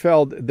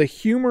Seinfeld, the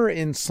humor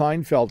in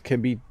Seinfeld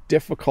can be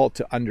difficult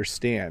to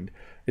understand.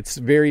 It's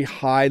very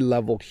high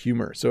level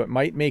humor. So it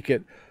might make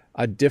it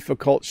a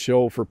difficult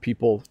show for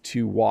people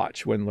to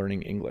watch when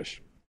learning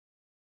English.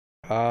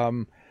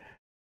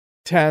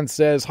 Tan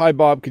says, "Hi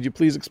Bob, could you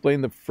please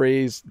explain the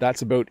phrase,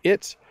 'that's about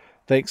it'?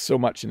 Thanks so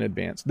much in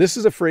advance." This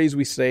is a phrase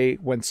we say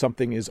when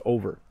something is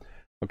over.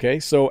 Okay,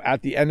 so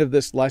at the end of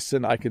this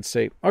lesson, I could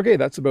say, "Okay,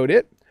 that's about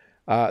it.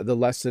 The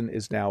lesson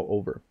is now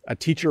over." A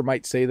teacher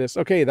might say this,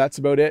 "Okay, that's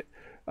about it.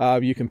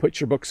 You can put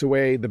your books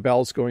away. The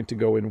bell's going to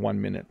go in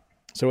 1 minute."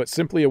 So it's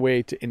simply a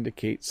way to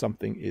indicate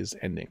something is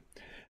ending.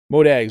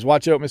 Modags,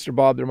 "Watch out, Mr.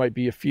 Bob. There might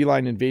be a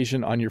feline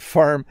invasion on your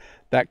farm.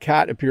 That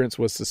cat appearance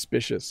was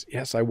suspicious."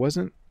 Yes, I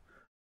wasn't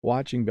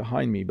watching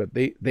behind me, but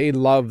they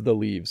love the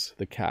leaves,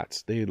 the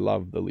cats. They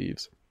love the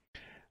leaves.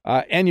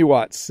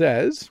 Anuat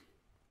says,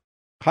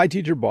 "Hi,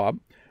 Teacher Bob.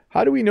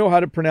 How do we know how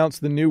to pronounce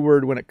the new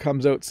word when it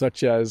comes out,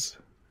 such as..."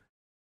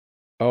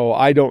 Oh,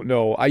 I don't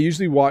know. I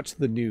usually watch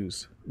the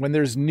news. When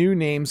there's new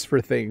names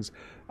for things,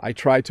 I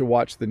try to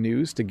watch the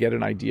news to get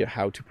an idea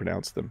how to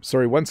pronounce them.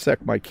 Sorry, one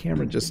sec. My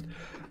camera just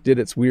did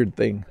its weird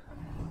thing.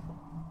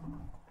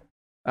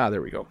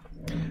 There we go.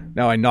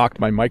 Now I knocked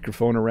my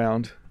microphone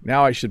around.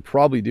 Now I should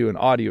probably do an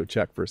audio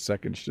check for a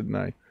second, shouldn't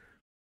I?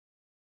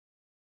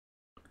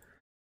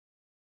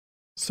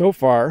 So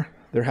far,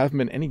 there haven't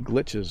been any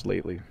glitches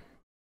lately.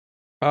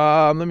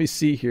 Let me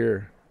see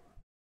here.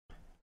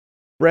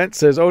 Brent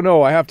says, "Oh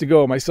no, I have to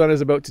go. My son is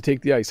about to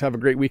take the ice. Have a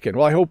great weekend."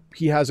 Well, I hope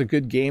he has a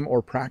good game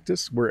or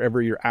practice wherever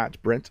you're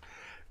at, Brent.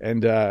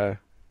 And I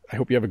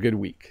hope you have a good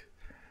week.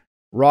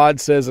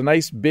 Rod says, "A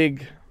nice,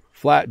 big,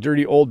 flat,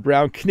 dirty, old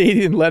brown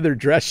Canadian leather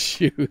dress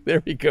shoe."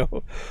 There we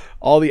go.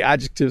 All the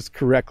adjectives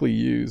correctly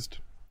used.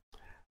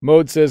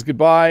 Mode says,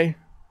 "Goodbye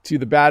to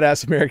the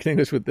badass American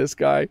English with this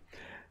guy."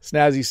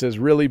 Snazzy says,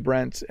 "Really,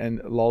 Brent?"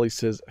 And Lolly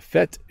says,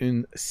 "Faites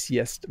une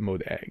sieste,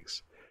 Mode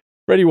Eggs."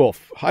 Freddie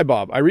Wolf, "Hi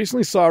Bob. I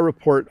recently saw a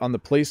report on the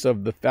place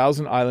of the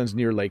Thousand Islands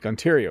near Lake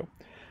Ontario.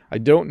 I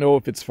don't know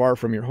if it's far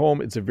from your home.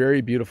 It's a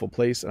very beautiful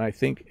place, and I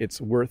think it's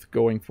worth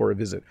going for a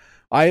visit."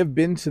 I have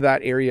been to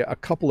that area a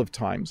couple of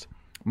times.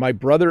 My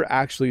brother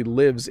actually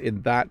lives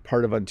in that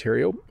part of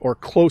Ontario, or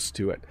close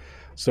to it.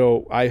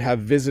 So I have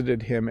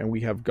visited him, and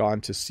we have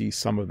gone to see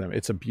some of them.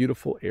 It's a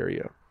beautiful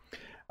area.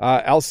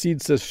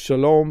 Alcide says,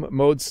 "Shalom."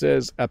 Mode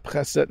says,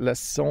 "Après cette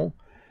leçon."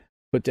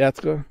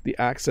 Peut-être, the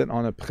accent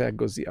on après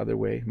goes the other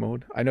way,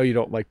 Mode. I know you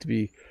don't like to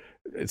be,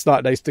 it's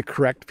not nice to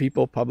correct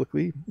people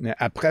publicly.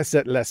 Après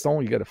cette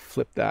leçon, you got to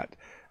flip that.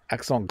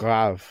 Accent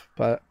grave,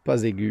 pas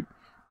aigu.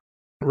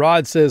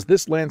 Rod says,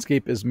 "This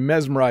landscape is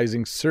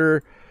mesmerizing,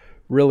 sir.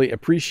 Really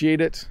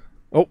appreciate it."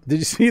 Oh, did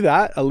you see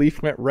that? A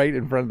leaf went right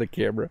in front of the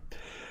camera.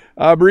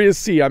 Maria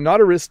C, "I'm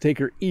not a risk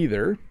taker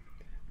either,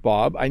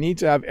 Bob. I need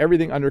to have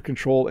everything under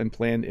control and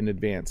planned in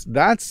advance."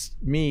 That's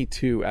me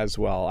too as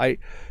well.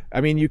 I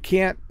mean, you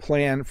can't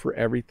plan for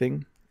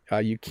everything.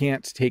 You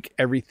can't take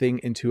everything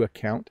into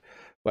account,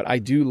 but I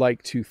do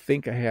like to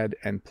think ahead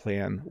and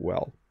plan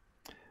well.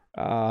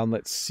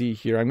 Let's see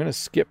here. I'm going to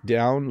skip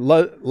down.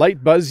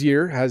 Light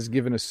Buzzier has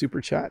given a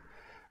super chat,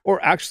 or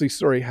actually,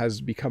 sorry,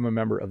 has become a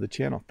member of the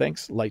channel.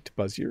 Thanks, Light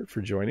Buzzier,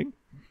 for joining.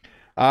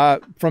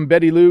 From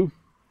Betty Lou,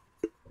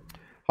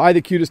 "Hi,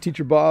 the cutest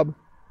Teacher Bob.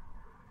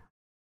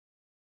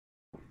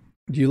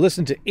 Do you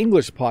listen to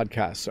English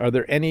podcasts? Are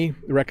there any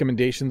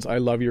recommendations? I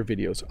love your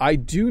videos." I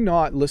do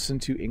not listen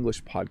to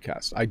English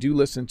podcasts. I do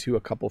listen to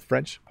a couple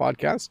French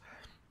podcasts,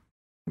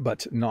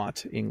 but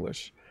not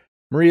English.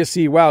 Maria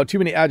C, "Wow, too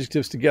many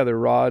adjectives together,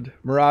 Rod."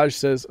 Mirage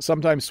says,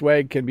 "Sometimes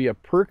swag can be a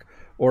perk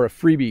or a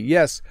freebie."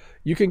 Yes,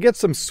 you can get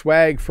some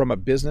swag from a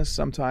business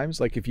sometimes.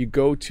 Like if you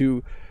go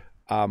to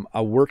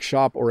a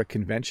workshop or a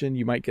convention,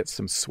 you might get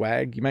some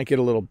swag. You might get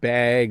a little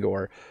bag,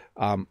 or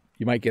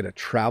you might get a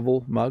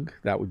travel mug.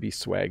 That would be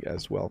swag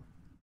as well.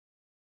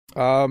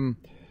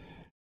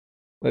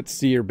 Let's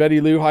see here.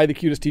 Betty Lou, "Hi, the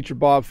cutest Teacher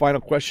Bob.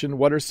 Final question.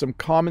 What are some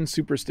common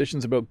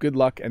superstitions about good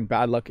luck and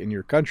bad luck in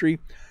your country?"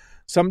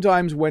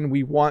 Sometimes when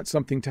we want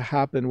something to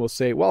happen, we'll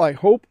say, "Well, I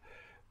hope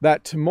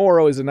that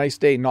tomorrow is a nice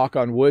day, knock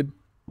on wood."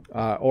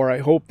 Or "I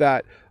hope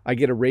that I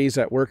get a raise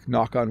at work,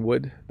 knock on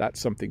wood." That's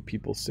something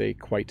people say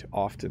quite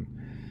often.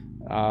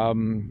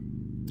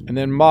 And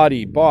then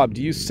Maudie, "Bob,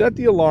 do you set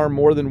the alarm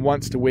more than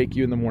once to wake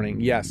you in the morning?"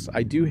 Yes,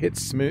 I do hit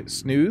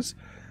snooze,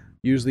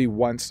 usually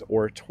once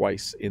or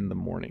twice in the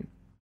morning.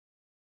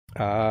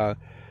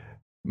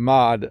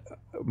 Mode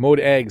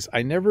Eggs,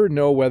 "I never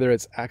know whether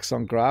it's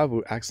accent grave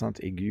or accent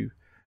aigu.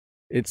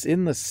 It's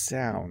in the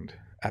sound.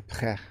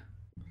 Après.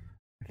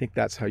 I think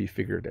that's how you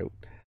figure it out."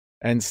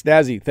 And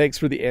Snazzy, "Thanks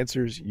for the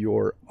answers.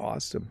 You're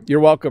awesome."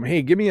 You're welcome.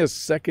 Hey, give me a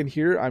second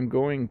here. I'm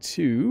going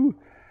to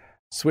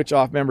switch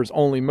off members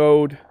only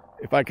mode.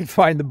 If I can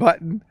find the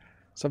button.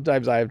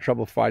 Sometimes I have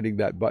trouble finding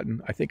that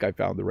button. I think I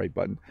found the right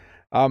button.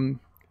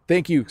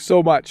 Thank you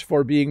so much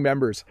for being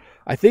members.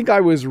 I think I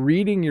was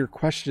reading your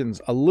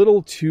questions a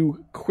little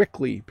too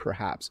quickly,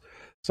 perhaps.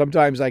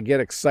 Sometimes I get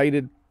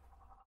excited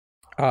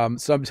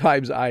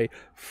Sometimes I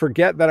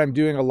forget that I'm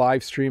doing a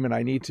live stream and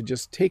I need to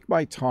just take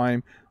my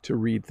time to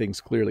read things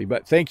clearly.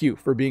 But thank you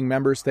for being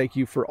members. Thank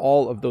you for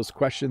all of those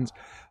questions.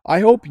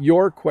 I hope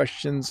your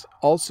questions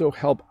also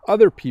help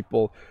other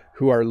people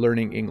who are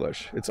learning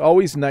English. It's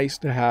always nice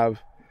to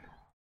have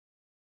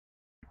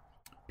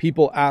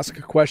people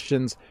ask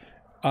questions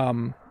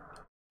on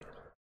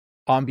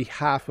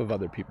behalf of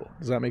other people.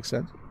 Does that make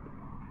sense?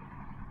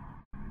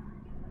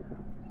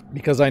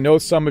 Because I know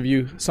some of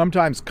you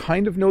sometimes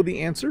kind of know the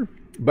answer,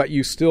 but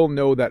you still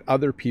know that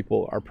other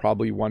people are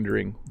probably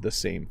wondering the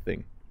same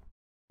thing.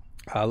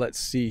 Let's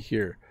see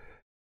here.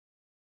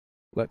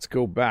 Let's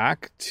go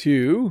back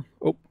to,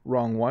 oh,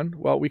 wrong one.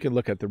 Well, we can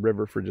look at the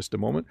river for just a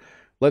moment.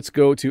 Let's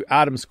go to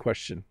Adam's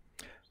question.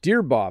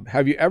 Dear Bob,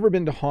 have you ever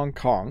been to Hong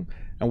Kong?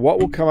 And what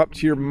will come up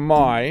to your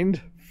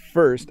mind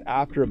first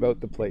after about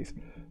the place?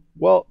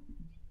 Well,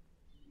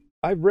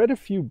 I've read a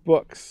few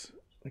books.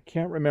 I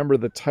can't remember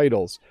the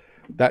titles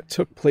that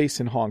took place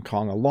in Hong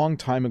Kong a long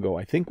time ago.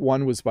 I think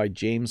one was by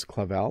James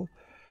Clavell.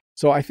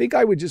 So I think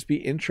I would just be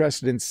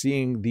interested in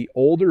seeing the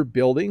older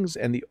buildings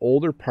and the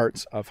older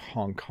parts of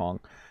Hong Kong.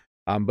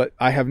 But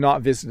I have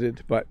not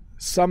visited, but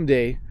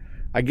someday,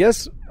 I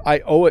guess I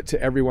owe it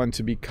to everyone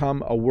to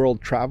become a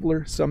world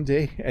traveler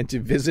someday and to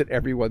visit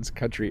everyone's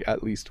country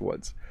at least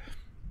once.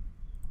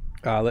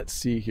 Let's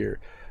see here.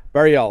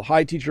 Bariel,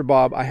 hi Teacher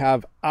Bob, I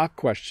have a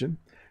question.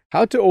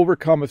 How to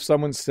overcome if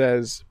someone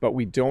says, but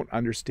we don't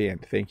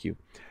understand? Thank you.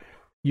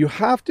 You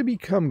have to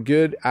become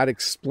good at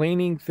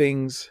explaining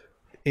things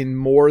in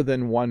more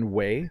than one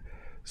way.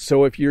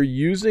 So if you're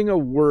using a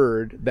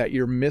word that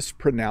you're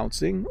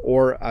mispronouncing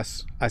or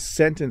a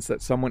sentence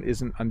that someone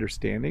isn't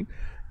understanding,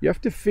 you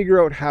have to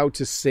figure out how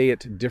to say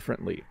it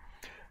differently.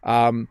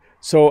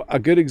 So a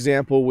good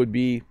example would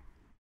be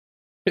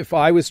if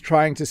I was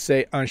trying to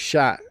say un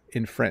chat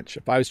in French,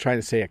 if I was trying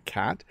to say a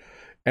cat,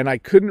 and I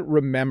couldn't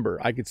remember,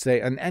 I could say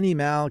un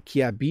animal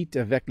qui habite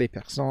avec les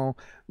personnes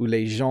ou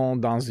les gens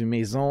dans une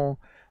maison.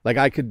 Like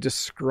I could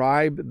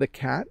describe the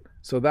cat.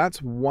 So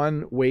that's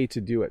one way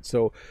to do it.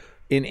 So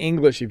in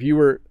English, if you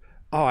were,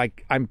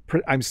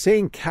 I'm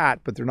saying cat,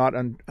 but they're not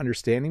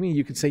understanding me,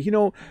 you could say,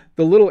 the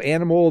little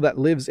animal that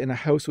lives in a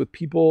house with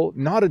people,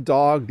 not a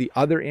dog, the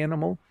other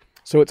animal.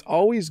 So it's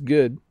always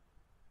good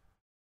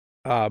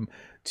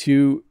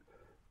to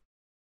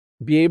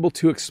be able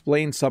to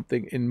explain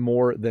something in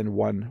more than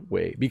one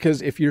way.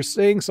 Because if you're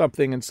saying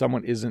something and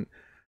someone isn't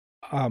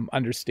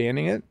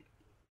understanding it,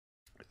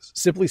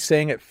 simply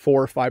saying it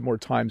 4 or 5 more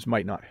times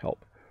might not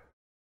help.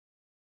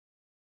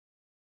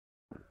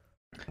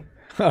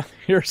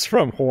 Here's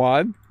from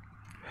Juan.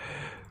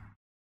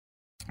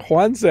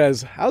 Juan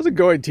says, how's it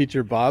going,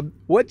 Teacher Bob?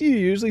 What do you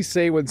usually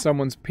say when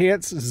someone's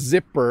pants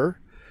zipper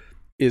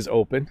is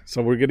open?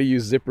 So we're going to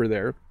use zipper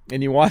there.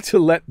 And you want to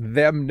let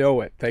them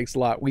know it. Thanks a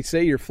lot. We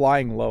say you're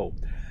flying low.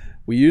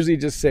 We usually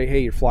just say, hey,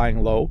 you're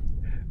flying low.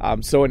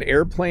 So an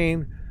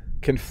airplane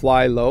can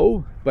fly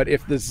low, but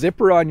if the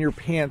zipper on your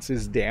pants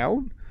is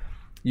down,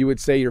 you would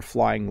say you're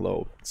flying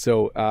low.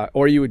 So,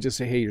 or you would just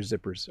say, hey, your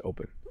zipper's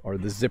open, or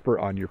the zipper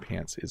on your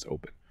pants is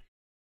open.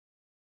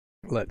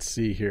 Let's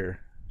see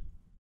here.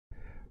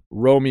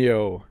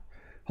 Romeo.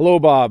 Hello,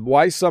 Bob.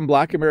 Why some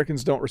Black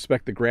Americans don't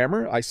respect the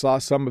grammar? I saw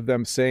some of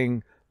them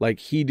saying like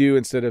he do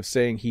instead of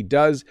saying he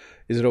does.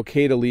 Is it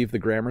okay to leave the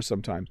grammar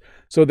sometimes?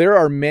 So there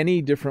are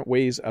many different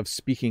ways of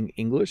speaking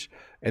English,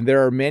 and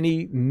there are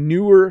many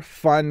newer,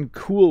 fun,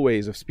 cool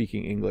ways of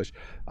speaking English.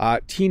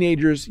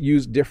 Teenagers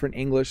use different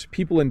English.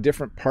 People in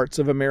different parts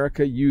of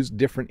America use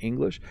different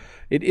English.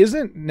 It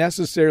isn't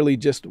necessarily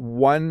just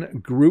one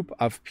group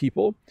of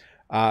people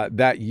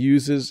that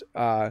uses,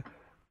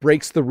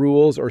 breaks the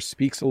rules or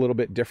speaks a little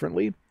bit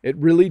differently. It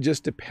really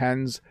just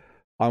depends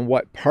on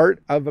what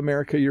part of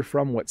America you're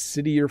from, what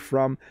city you're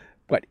from,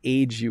 what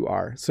age you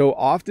are. So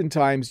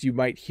oftentimes you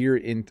might hear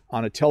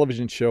on a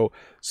television show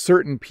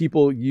certain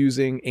people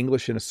using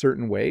English in a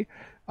certain way.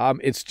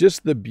 It's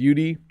just the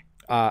beauty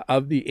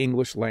of the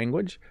English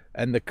language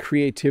and the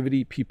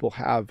creativity people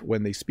have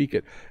when they speak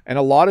it. And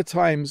a lot of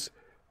times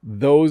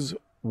those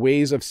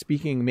ways of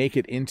speaking make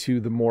it into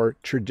the more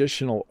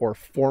traditional or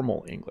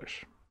formal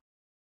English.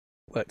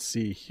 Let's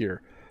see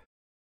here.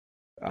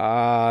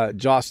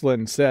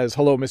 Jocelyn says,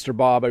 hello, Mr.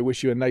 Bob. I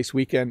wish you a nice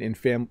weekend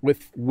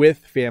with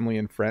family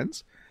and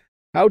friends.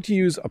 How to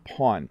use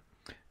upon.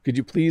 Could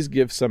you please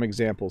give some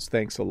examples?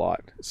 Thanks a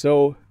lot.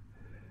 So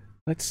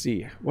let's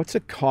see. What's a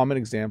common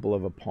example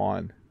of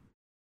upon?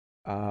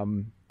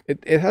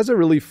 It has a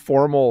really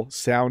formal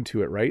sound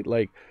to it, right?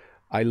 Like,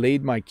 I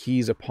laid my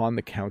keys upon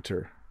the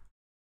counter.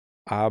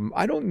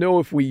 I don't know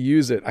if we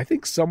use it. I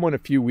think someone a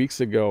few weeks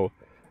ago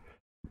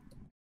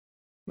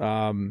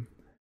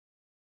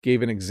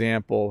gave an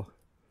example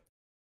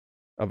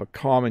of a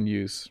common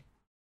use.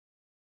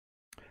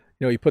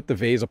 You put the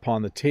vase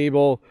upon the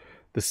table.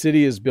 The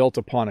city is built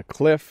upon a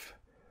cliff.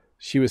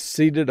 She was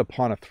seated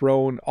upon a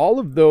throne. All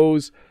of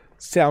those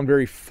sound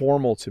very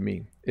formal to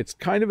me. It's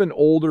kind of an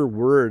older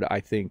word, I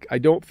think. I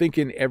don't think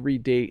in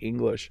everyday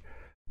English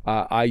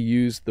I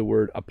use the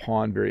word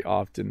upon very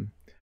often.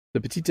 Le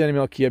petit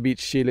animal qui habite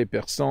chez les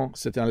personnes,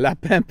 c'est un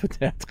lapin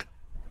peut-être.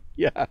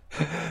 Yeah,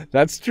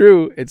 that's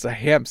true. It's a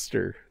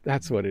hamster.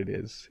 That's what it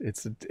is.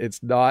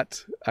 It's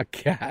not a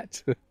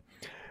cat.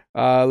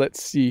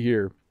 Let's see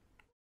here.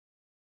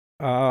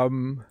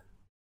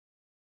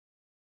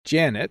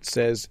 Janet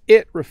says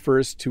it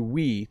refers to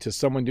we, to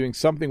someone doing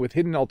something with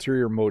hidden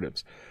ulterior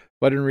motives,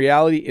 but in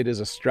reality, it is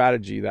a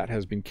strategy that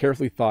has been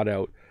carefully thought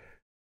out.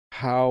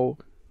 How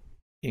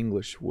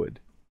English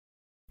would.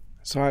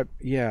 So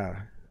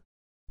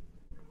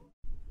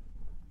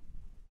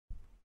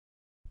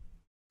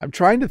I'm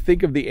trying to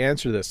think of the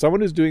answer to this. Someone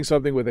who's doing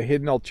something with a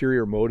hidden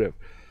ulterior motive.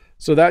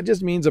 So that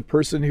just means a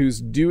person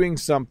who's doing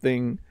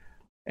something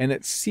and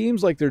it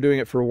seems like they're doing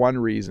it for one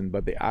reason,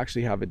 but they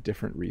actually have a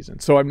different reason.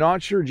 So I'm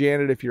not sure,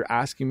 Janet, if you're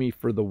asking me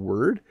for the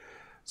word.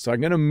 So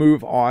I'm going to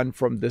move on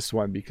from this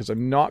one because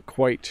I'm not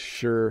quite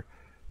sure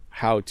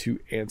how to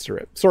answer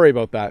it. Sorry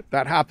about that.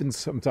 That happens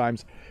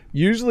sometimes.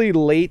 Usually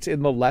late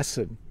in the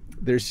lesson,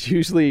 there's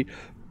usually,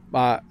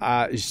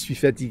 je suis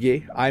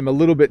fatigué. I'm a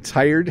little bit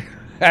tired.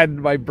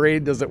 And my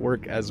brain doesn't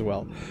work as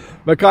well.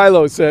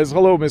 Mikhailo says,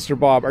 hello, Mr.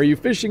 Bob. Are you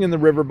fishing in the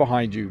river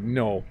behind you?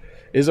 No.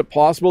 Is it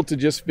possible to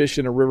just fish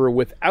in a river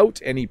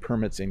without any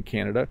permits in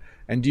Canada?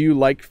 And do you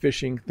like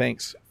fishing?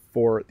 Thanks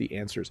for the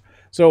answers.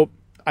 So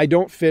I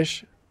don't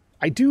fish.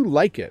 I do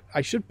like it.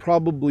 I should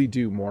probably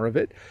do more of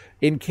it.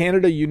 In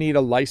Canada, you need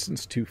a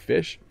license to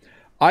fish.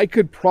 I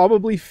could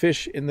probably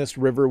fish in this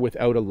river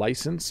without a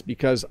license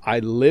because I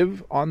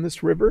live on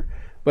this river.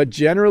 But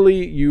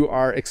generally, you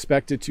are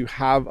expected to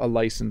have a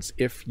license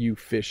if you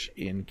fish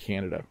in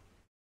Canada.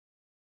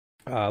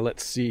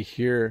 Let's see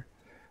here.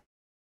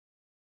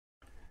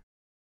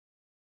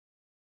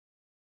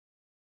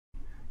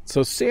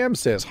 So Sam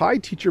says, hi,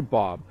 Teacher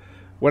Bob.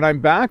 When I'm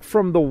back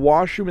from the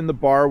washroom in the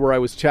bar where I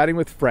was chatting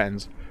with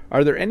friends,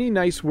 are there any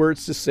nice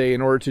words to say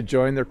in order to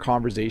join their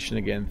conversation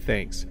again?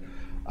 Thanks.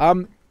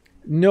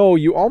 No,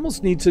 you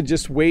almost need to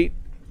just wait.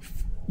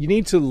 You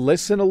need to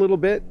listen a little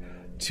bit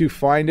to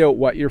find out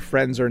what your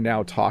friends are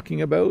now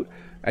talking about.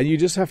 And you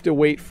just have to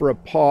wait for a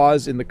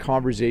pause in the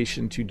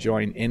conversation to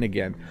join in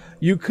again.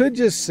 You could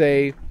just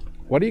say,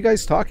 what are you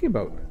guys talking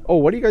about? Oh,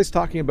 what are you guys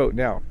talking about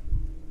now?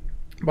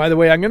 By the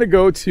way, I'm going to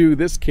go to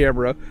this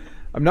camera.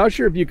 I'm not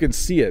sure if you can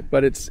see it,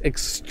 but it's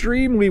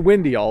extremely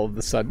windy all of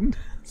a sudden.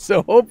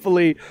 So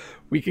hopefully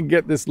we can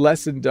get this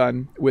lesson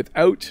done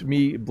without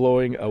me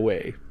blowing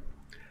away.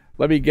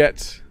 Let me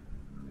get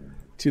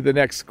to the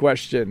next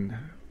question.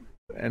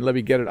 And let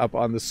me get it up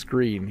on the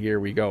screen. Here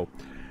we go.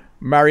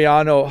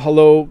 Mariano,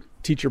 hello,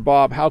 Teacher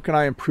Bob. How can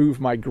I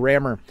improve my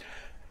grammar?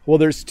 Well,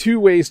 there's two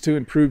ways to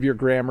improve your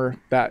grammar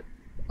that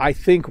I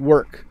think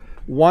work.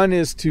 One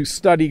is to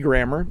study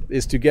grammar,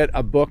 is to get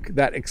a book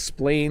that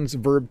explains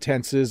verb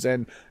tenses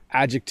and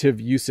adjective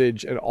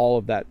usage and all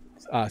of that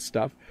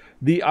stuff.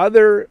 The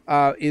other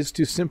is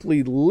to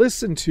simply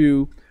listen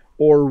to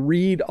or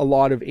read a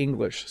lot of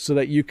English so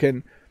that you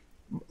can,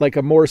 like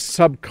a more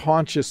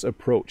subconscious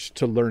approach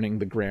to learning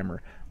the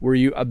grammar, where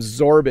you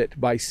absorb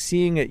it by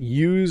seeing it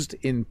used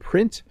in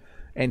print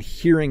and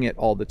hearing it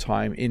all the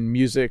time in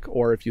music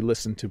or if you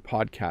listen to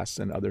podcasts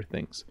and other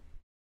things.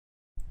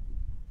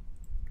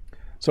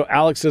 So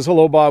Alex says,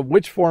 hello, Bob.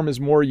 Which form is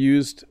more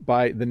used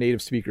by the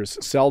native speakers,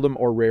 seldom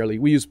or rarely?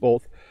 We use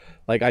both.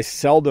 Like I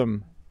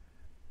seldom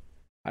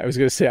use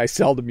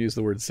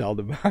the word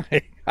seldom,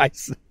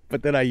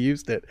 but then I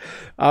used it.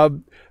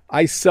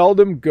 I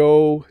seldom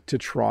go to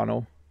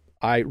Toronto.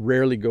 I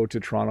rarely go to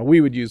Toronto. We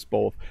would use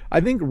both.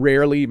 I think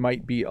rarely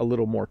might be a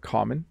little more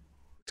common.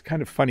 It's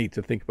kind of funny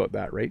to think about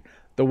that, right?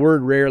 The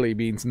word rarely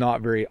means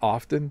not very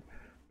often,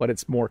 but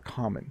it's more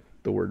common,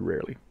 the word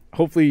rarely.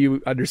 Hopefully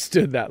you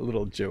understood that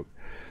little joke.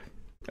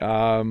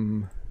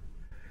 Albina,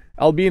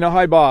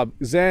 hi Bob.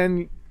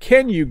 Zen,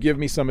 can you give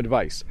me some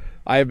advice?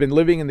 I have been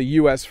living in the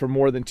US for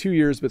more than 2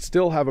 years, but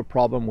still have a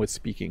problem with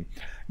speaking.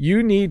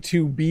 You need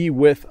to be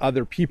with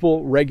other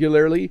people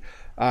regularly,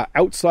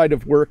 outside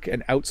of work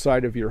and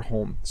outside of your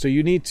home. So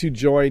you need to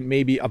join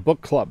maybe a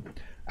book club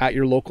at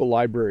your local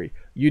library.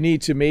 You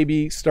need to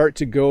maybe start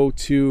to go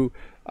to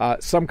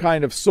some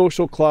kind of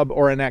social club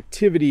or an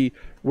activity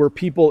where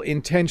people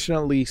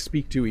intentionally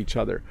speak to each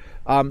other.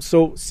 I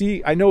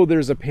know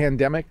there's a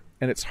pandemic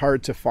and it's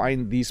hard to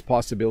find these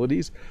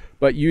possibilities,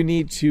 but you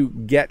need to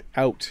get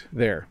out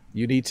there.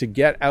 You need to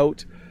get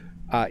out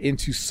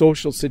into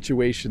social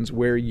situations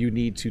where you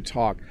need to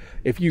talk.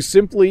 If you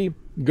simply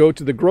go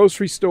to the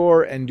grocery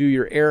store and do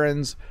your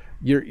errands,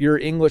 your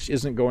English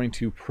isn't going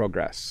to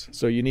progress.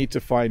 So you need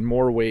to find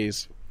more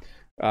ways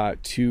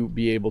to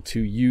be able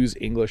to use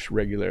English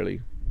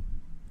regularly.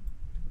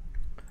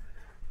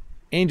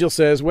 Angel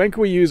says, when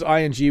can we use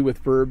ing with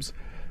verbs?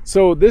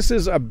 So this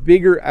is a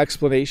bigger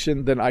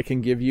explanation than I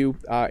can give you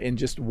in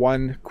just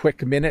one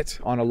quick minute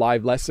on a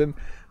live lesson.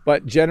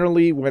 But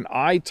generally, when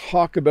I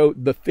talk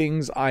about the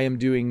things I am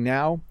doing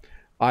now,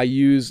 I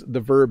use the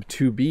verb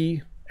to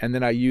be, and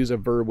then I use a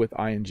verb with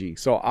ing.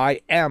 So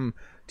I am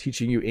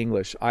teaching you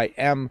English. I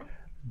am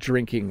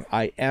drinking.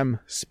 I am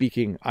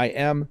speaking. I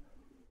am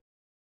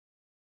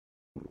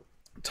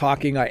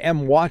talking. I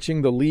am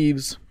watching the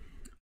leaves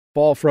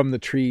fall from the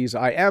trees.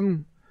 I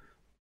am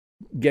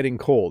getting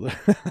cold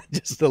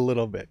just a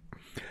little bit.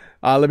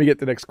 Let me get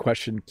the next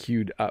question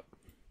queued up.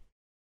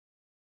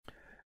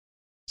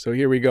 So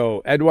here we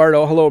go.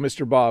 Eduardo, hello,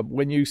 Mr. Bob.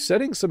 When you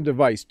setting some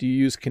device, do you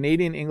use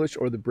Canadian English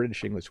or the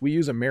British English? We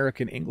use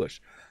American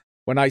English.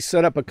 When I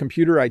set up a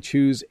computer, I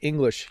choose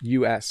English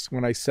US.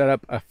 When I set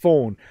up a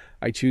phone,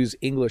 I choose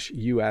English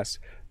US.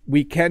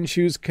 We can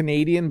choose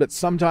Canadian, but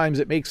sometimes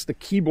it makes the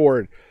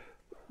keyboard,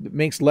 it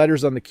makes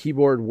letters on the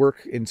keyboard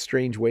work in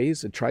strange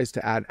ways. It tries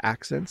to add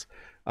accents,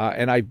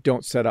 and I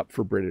don't set up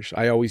for British.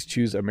 I always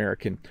choose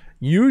American,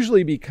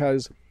 usually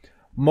because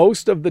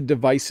most of the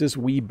devices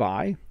we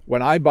buy,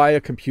 when I buy a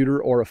computer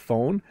or a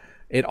phone,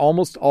 it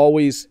almost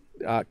always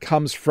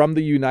comes from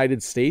the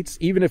United States,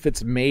 even if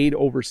it's made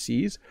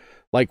overseas.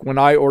 Like when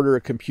I order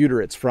a computer,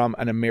 it's from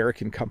an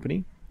American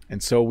company.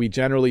 And so we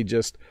generally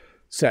just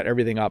set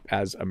everything up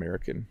as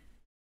American.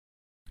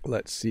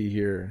 Let's see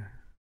here.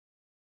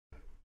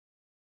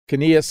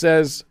 Kania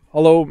says,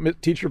 hello,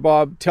 Teacher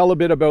Bob. Tell a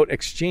bit about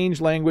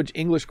exchange language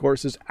English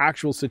courses,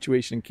 actual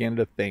situation in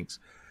Canada. Thanks.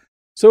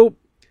 So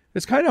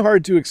it's kind of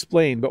hard to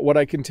explain, but what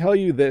I can tell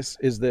you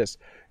is this.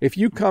 If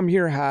you come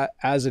here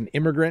as an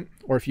immigrant,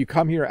 or if you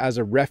come here as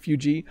a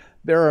refugee,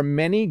 there are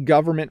many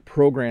government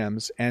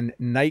programs and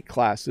night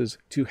classes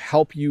to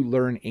help you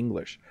learn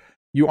English.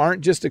 You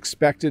aren't just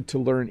expected to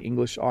learn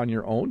English on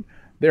your own.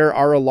 There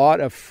are a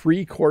lot of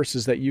free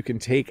courses that you can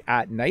take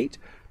at night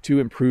to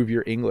improve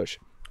your English.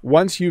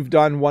 Once you've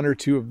done one or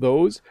two of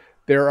those,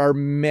 there are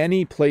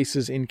many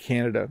places in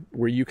Canada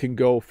where you can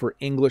go for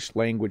English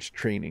language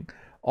training.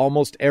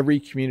 Almost every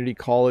community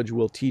college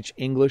will teach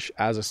English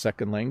as a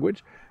second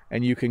language,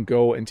 and you can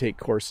go and take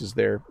courses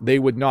there. They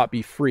would not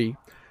be free,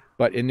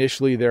 but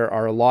initially there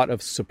are a lot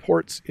of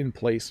supports in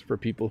place for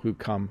people who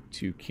come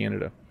to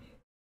Canada.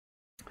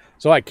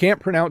 So I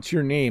can't pronounce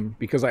your name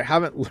because I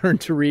haven't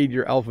learned to read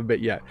your alphabet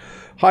yet.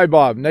 Hi,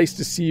 Bob. Nice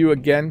to see you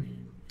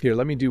again. Here,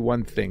 let me do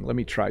one thing. Let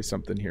me try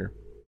something here.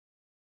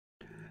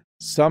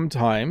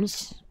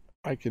 Sometimes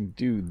I can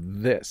do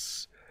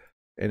this,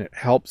 and it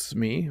helps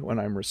me when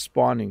I'm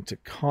responding to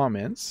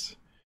comments.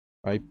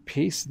 I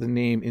paste the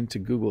name into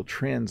Google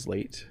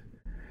Translate,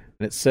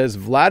 and it says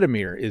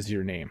Vladimir is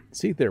your name.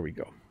 See, there we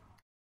go.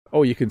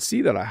 Oh, you can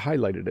see that I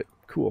highlighted it.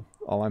 Cool.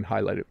 I'll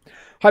unhighlight it.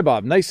 Hi,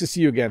 Bob. Nice to see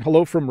you again.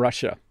 Hello from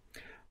Russia.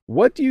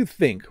 What do you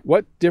think?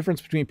 What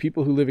difference between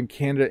people who live in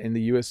Canada and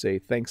the USA?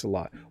 Thanks a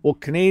lot. Well,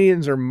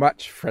 Canadians are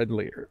much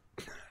friendlier.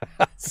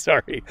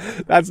 Sorry,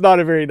 that's not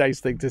a very nice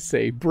thing to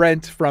say.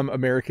 Brent from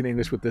American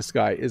English with This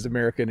Guy is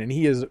American, and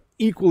he is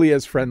equally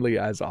as friendly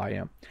as I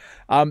am.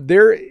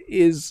 There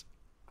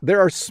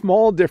are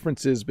small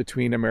differences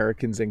between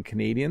Americans and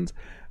Canadians,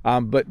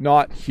 but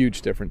not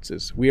huge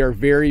differences. We are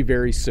very,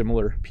 very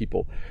similar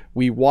people.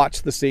 We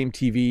watch the same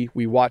TV.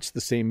 We watch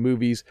the same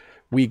movies.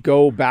 We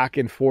go back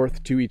and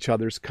forth to each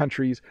other's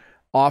countries.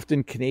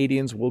 Often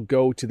Canadians will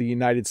go to the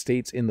United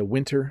States in the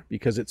winter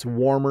because it's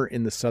warmer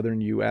in the southern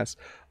US.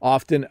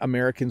 Often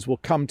Americans will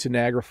come to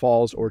Niagara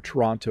Falls or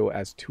Toronto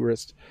as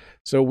tourists.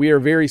 So we are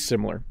very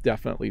similar,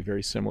 definitely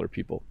very similar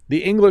people.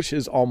 The English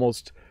is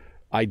almost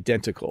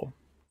identical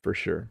for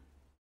sure.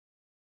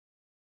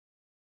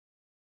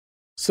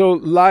 So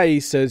Lai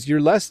says,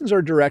 your lessons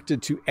are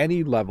directed to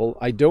any level.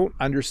 I don't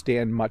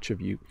understand much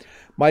of you.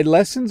 My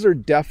lessons are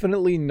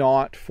definitely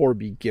not for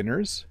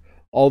beginners,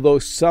 although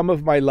some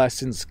of my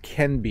lessons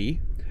can be.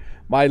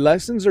 My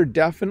lessons are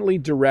definitely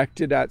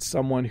directed at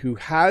someone who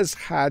has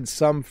had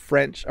some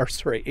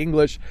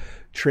English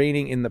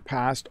training in the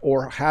past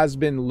or has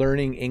been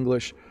learning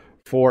English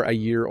for a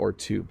year or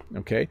two,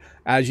 okay?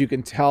 As you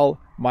can tell,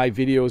 my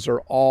videos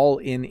are all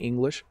in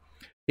English.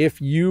 If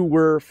you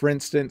were, for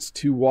instance,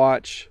 to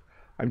watch,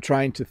 I'm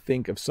trying to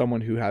think of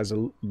someone who has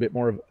a bit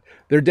more of,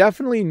 they're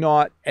definitely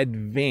not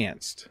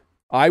advanced.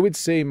 I would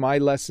say my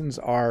lessons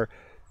are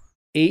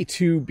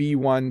A2,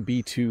 B1,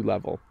 B2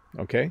 level,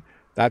 okay?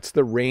 That's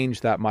the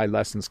range that my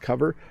lessons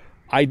cover.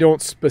 I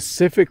don't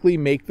specifically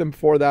make them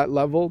for that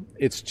level.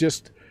 It's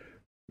just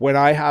when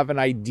I have an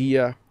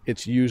idea,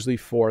 it's usually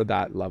for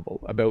that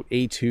level, about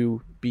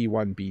A2,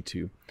 B1,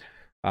 B2.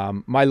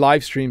 My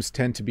live streams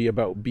tend to be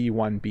about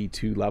B1,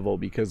 B2 level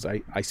because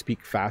I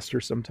speak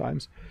faster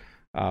sometimes.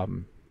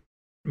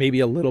 Maybe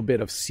a little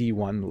bit of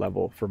C1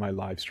 level for my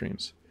live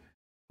streams.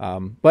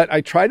 But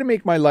I try to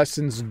make my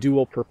lessons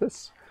dual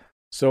purpose.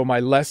 So my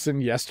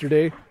lesson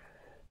yesterday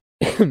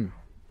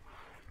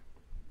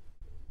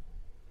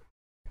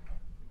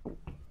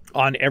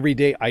on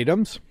everyday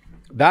items,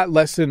 that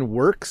lesson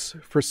works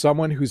for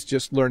someone who's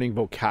just learning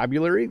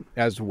vocabulary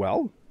as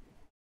well.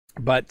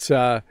 But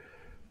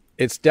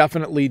it's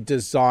definitely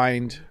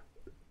designed,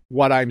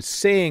 what I'm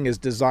saying is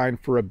designed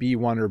for a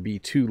B1 or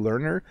B2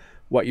 learner.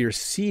 What you're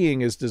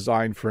seeing is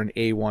designed for an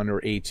A1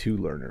 or A2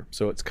 learner.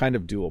 So it's kind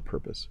of dual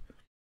purpose.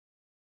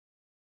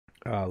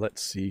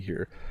 Let's see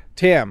here.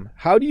 Tam,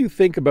 how do you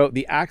think about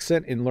the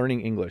accent in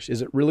learning English?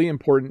 Is it really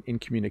important in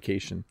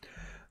communication?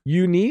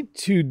 You need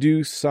to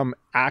do some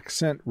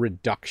accent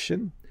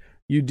reduction.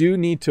 You do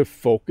need to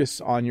focus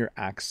on your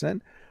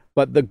accent,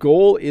 but the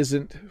goal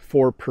isn't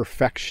for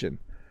perfection.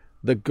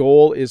 The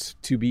goal is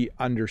to be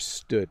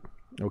understood.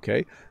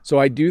 Okay. So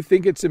I do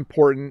think it's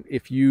important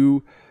if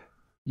you're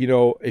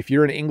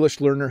an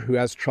English learner who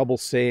has trouble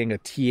saying a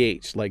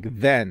TH, like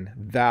then,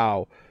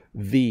 thou,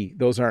 thee,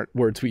 those aren't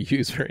words we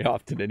use very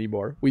often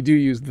anymore. We do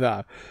use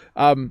the.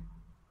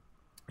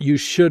 You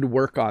should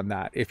work on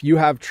that. If you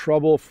have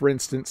trouble, for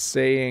instance,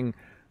 saying,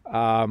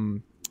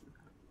 like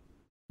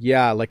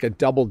a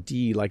double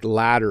D, like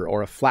ladder,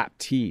 or a flat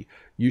T,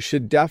 you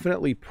should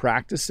definitely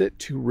practice it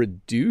to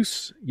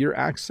reduce your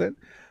accent,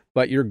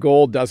 but your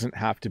goal doesn't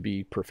have to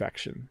be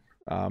perfection.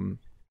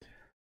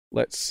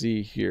 Let's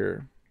see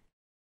here.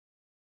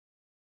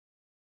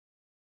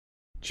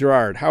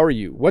 Gerard, how are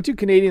you? What do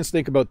Canadians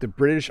think about the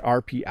British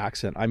RP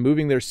accent? I'm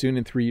moving there soon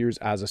in 3 years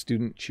as a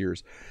student.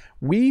 Cheers.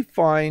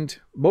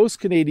 Most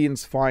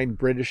Canadians find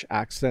British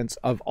accents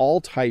of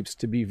all types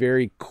to be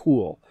very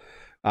cool.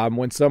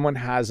 When someone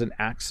has an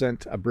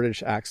accent, a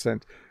British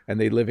accent, and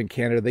they live in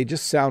Canada, they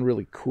just sound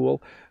really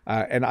cool.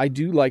 And I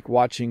do like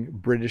watching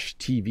British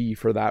TV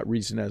for that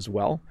reason as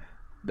well.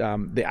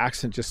 The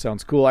accent just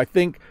sounds cool. I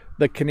think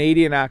the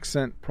Canadian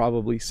accent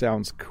probably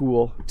sounds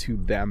cool to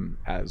them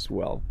as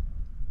well.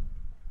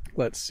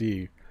 Let's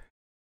see.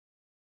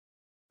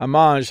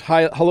 Amaj,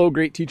 hi, hello,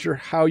 great teacher.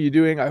 How are you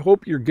doing? I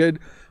hope you're good.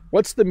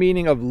 What's the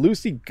meaning of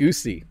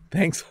loosey-goosey?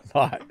 Thanks a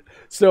lot.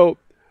 So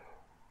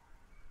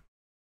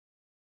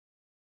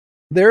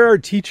there are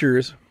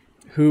teachers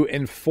who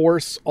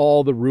enforce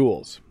all the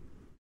rules.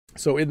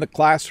 So in the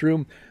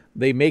classroom,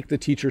 they make the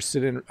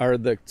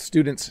the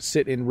students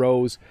sit in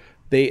rows.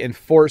 They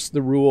enforce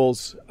the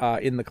rules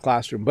in the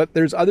classroom. But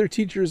there's other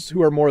teachers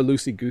who are more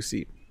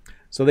loosey-goosey.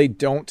 So they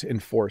don't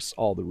enforce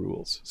all the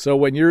rules. So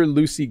when you're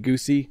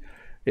loosey-goosey,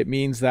 it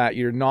means that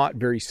you're not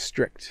very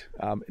strict.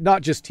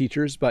 Not just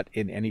teachers, but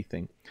in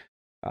anything.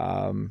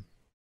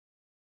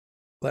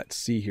 Let's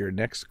see here.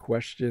 Next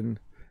question.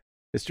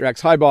 Mr.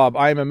 X, hi Bob.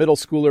 I am a middle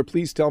schooler.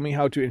 Please tell me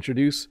how to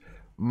introduce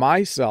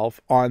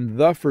myself on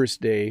the first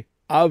day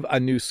of a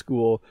new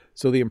school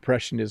so the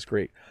impression is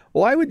great.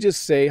 Well, I would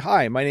just say,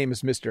 hi, my name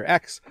is Mr.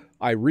 X.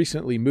 I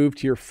recently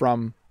moved here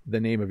from the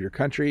name of your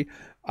country.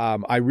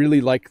 I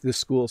really like this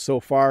school so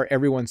far.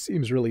 Everyone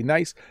seems really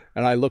nice,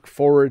 and I look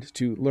forward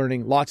to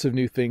learning lots of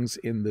new things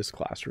in this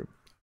classroom.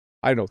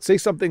 I don't know, say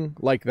something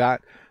like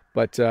that,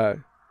 but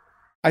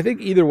I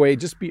think either way,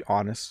 just be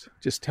honest.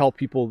 Just tell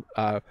people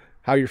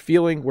how you're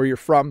feeling, where you're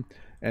from,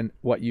 and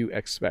what you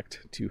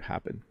expect to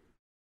happen.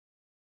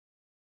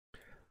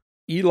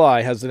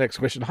 Eli has the next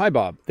question. Hi,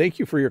 Bob. Thank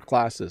you for your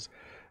classes.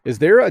 Is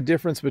there a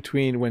difference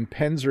between when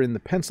pens are in the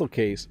pencil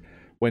case,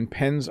 when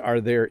pens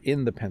are there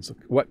in the pencil?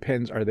 What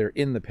pens are there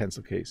in the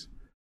pencil case?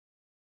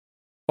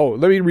 Oh,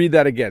 let me read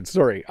that again.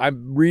 Sorry,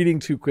 I'm reading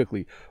too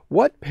quickly.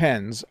 What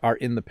pens are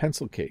in the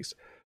pencil case?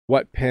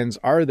 What pens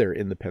are there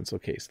in the pencil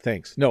case?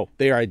 Thanks. No,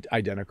 they are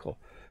identical.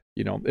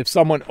 You know, if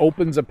someone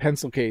opens a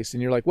pencil case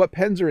and you're like, what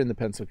pens are in the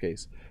pencil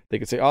case? They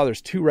could say, oh,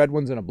 there's 2 red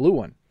ones and a blue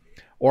one.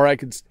 Or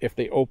if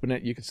they open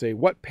it, you could say,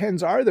 what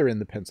pens are there in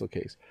the pencil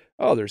case?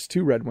 Oh, there's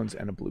 2 red ones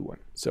and a blue one.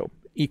 So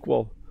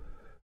equal,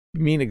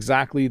 mean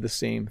exactly the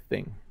same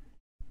thing.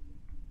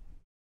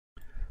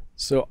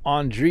 So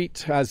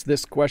Andrit has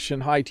this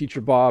question. Hi, Teacher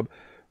Bob.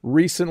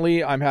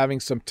 Recently, I'm having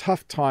some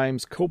tough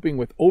times coping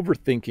with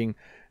overthinking,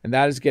 and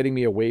that is getting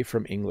me away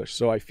from English.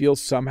 So I feel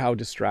somehow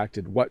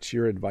distracted. What's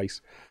your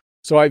advice?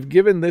 So I've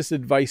given this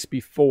advice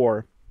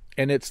before,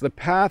 and it's the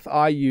path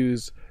I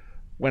use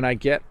when I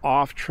get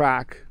off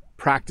track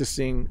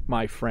practicing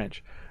my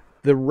French.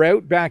 The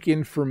route back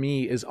in for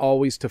me is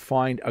always to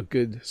find a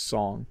good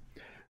song.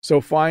 So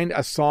find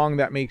a song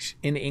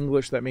in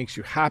English that makes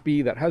you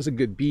happy, that has a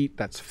good beat,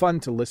 that's fun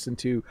to listen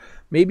to.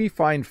 Maybe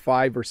find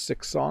 5 or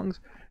 6 songs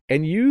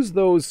and use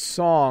those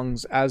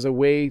songs as a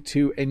way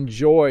to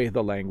enjoy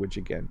the language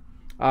again.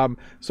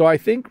 So I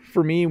think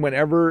for me,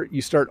 whenever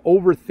you start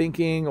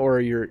overthinking or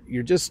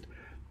you're just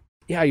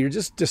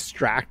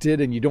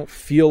distracted and you don't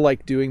feel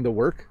like doing the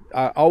work,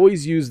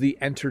 always use the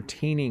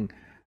entertaining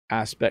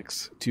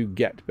aspects to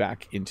get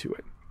back into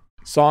it.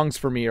 Songs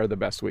for me are the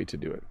best way to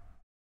do it.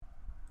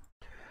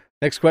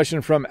 Next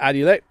question from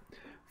Adile.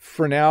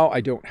 For now,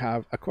 I don't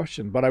have a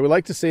question, but I would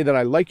like to say that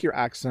I like your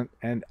accent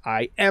and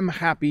I am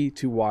happy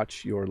to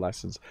watch your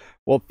lessons.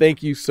 Well,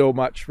 thank you so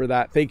much for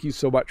that. Thank you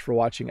so much for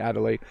watching,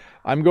 Adelaide.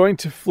 I'm going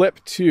to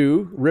flip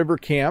to River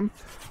Cam.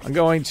 I'm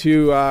going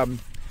to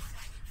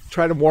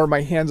try to warm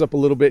my hands up a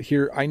little bit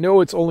here. I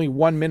know it's only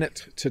 1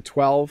 minute to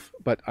 12,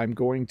 but I'm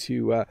going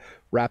to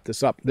wrap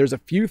this up. There's a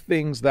few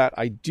things that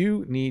I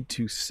do need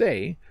to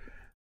say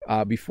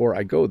before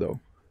I go,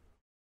 though.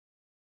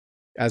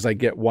 As I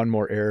get one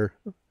more error.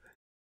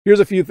 Here's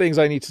a few things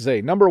I need to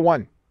say. Number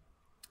 1,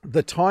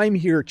 the time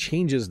here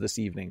changes this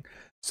evening.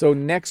 So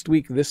next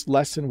week, this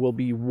lesson will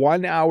be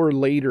 1 hour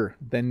later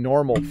than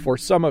normal for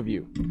some of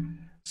you.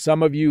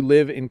 Some of you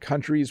live in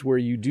countries where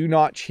you do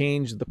not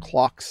change the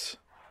clocks.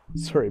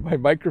 Sorry, my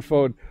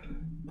microphone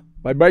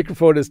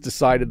has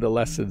decided the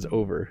lesson's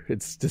over.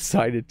 It's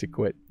decided to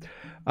quit.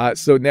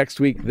 So next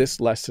week, this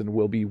lesson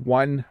will be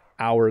 1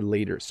 hour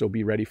later. So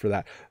be ready for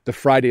that. The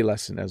Friday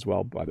lesson as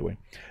well, by the way.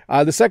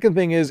 The second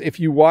thing is, if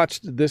you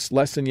watched this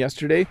lesson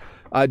yesterday,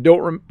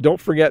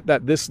 don't forget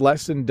that this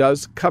lesson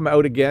does come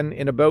out again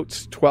in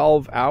about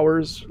 12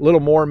 hours, a little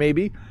more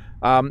maybe.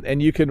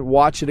 And you can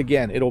watch it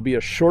again. It'll be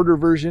a shorter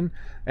version,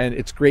 and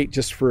it's great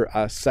just for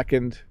a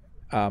second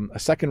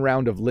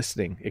round of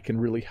listening. It can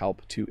really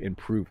help to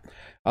improve.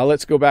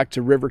 Let's go back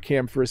to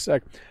Rivercam for a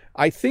sec.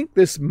 I think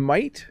this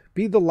might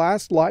be the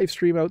last live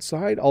stream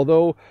outside,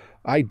 although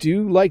I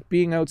do like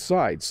being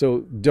outside.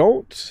 So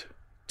don't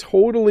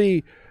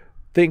totally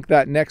think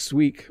that next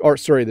week,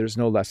 there's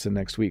no lesson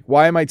next week.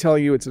 Why am I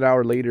telling you it's an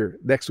hour later?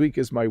 Next week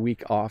is my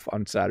week off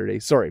on Saturday.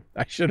 Sorry,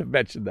 I should have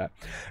mentioned that.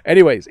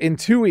 Anyways, in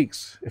 2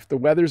 weeks, if the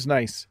weather's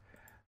nice,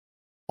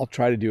 I'll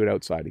try to do it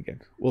outside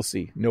again. We'll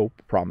see. No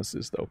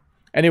promises though.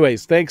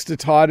 Anyways, thanks to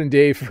Todd and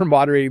Dave for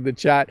moderating the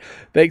chat.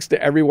 Thanks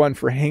to everyone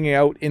for hanging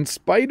out. In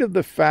spite of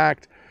the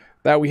fact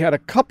that we had a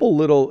couple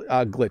little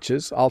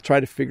glitches, I'll try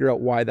to figure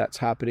out why that's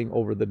happening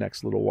over the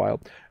next little while.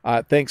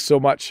 Thanks so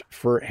much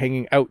for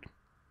hanging out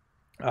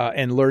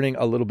and learning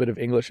a little bit of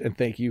English. And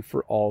thank you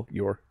for all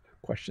your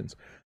questions.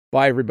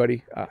 Bye,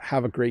 everybody.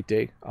 Have a great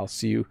day. I'll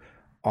see you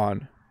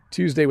on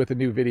Tuesday with a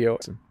new video.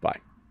 Bye.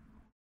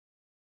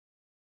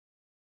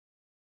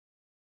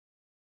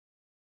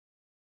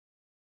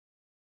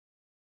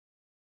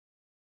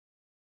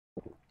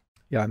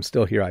 Yeah, I'm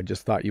still here. I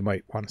just thought you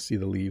might want to see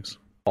the leaves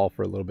fall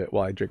for a little bit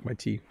while I drink my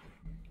tea.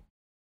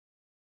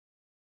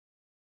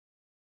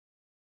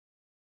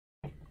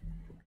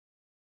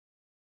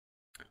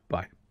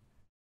 Bye.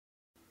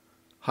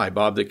 Hi,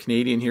 Bob the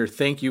Canadian here.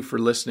 Thank you for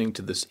listening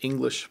to this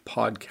English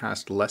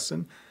podcast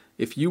lesson.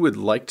 If you would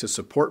like to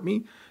support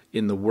me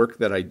in the work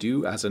that I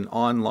do as an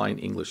online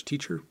English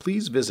teacher,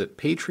 please visit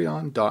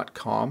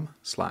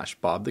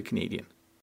patreon.com/Bob the Canadian.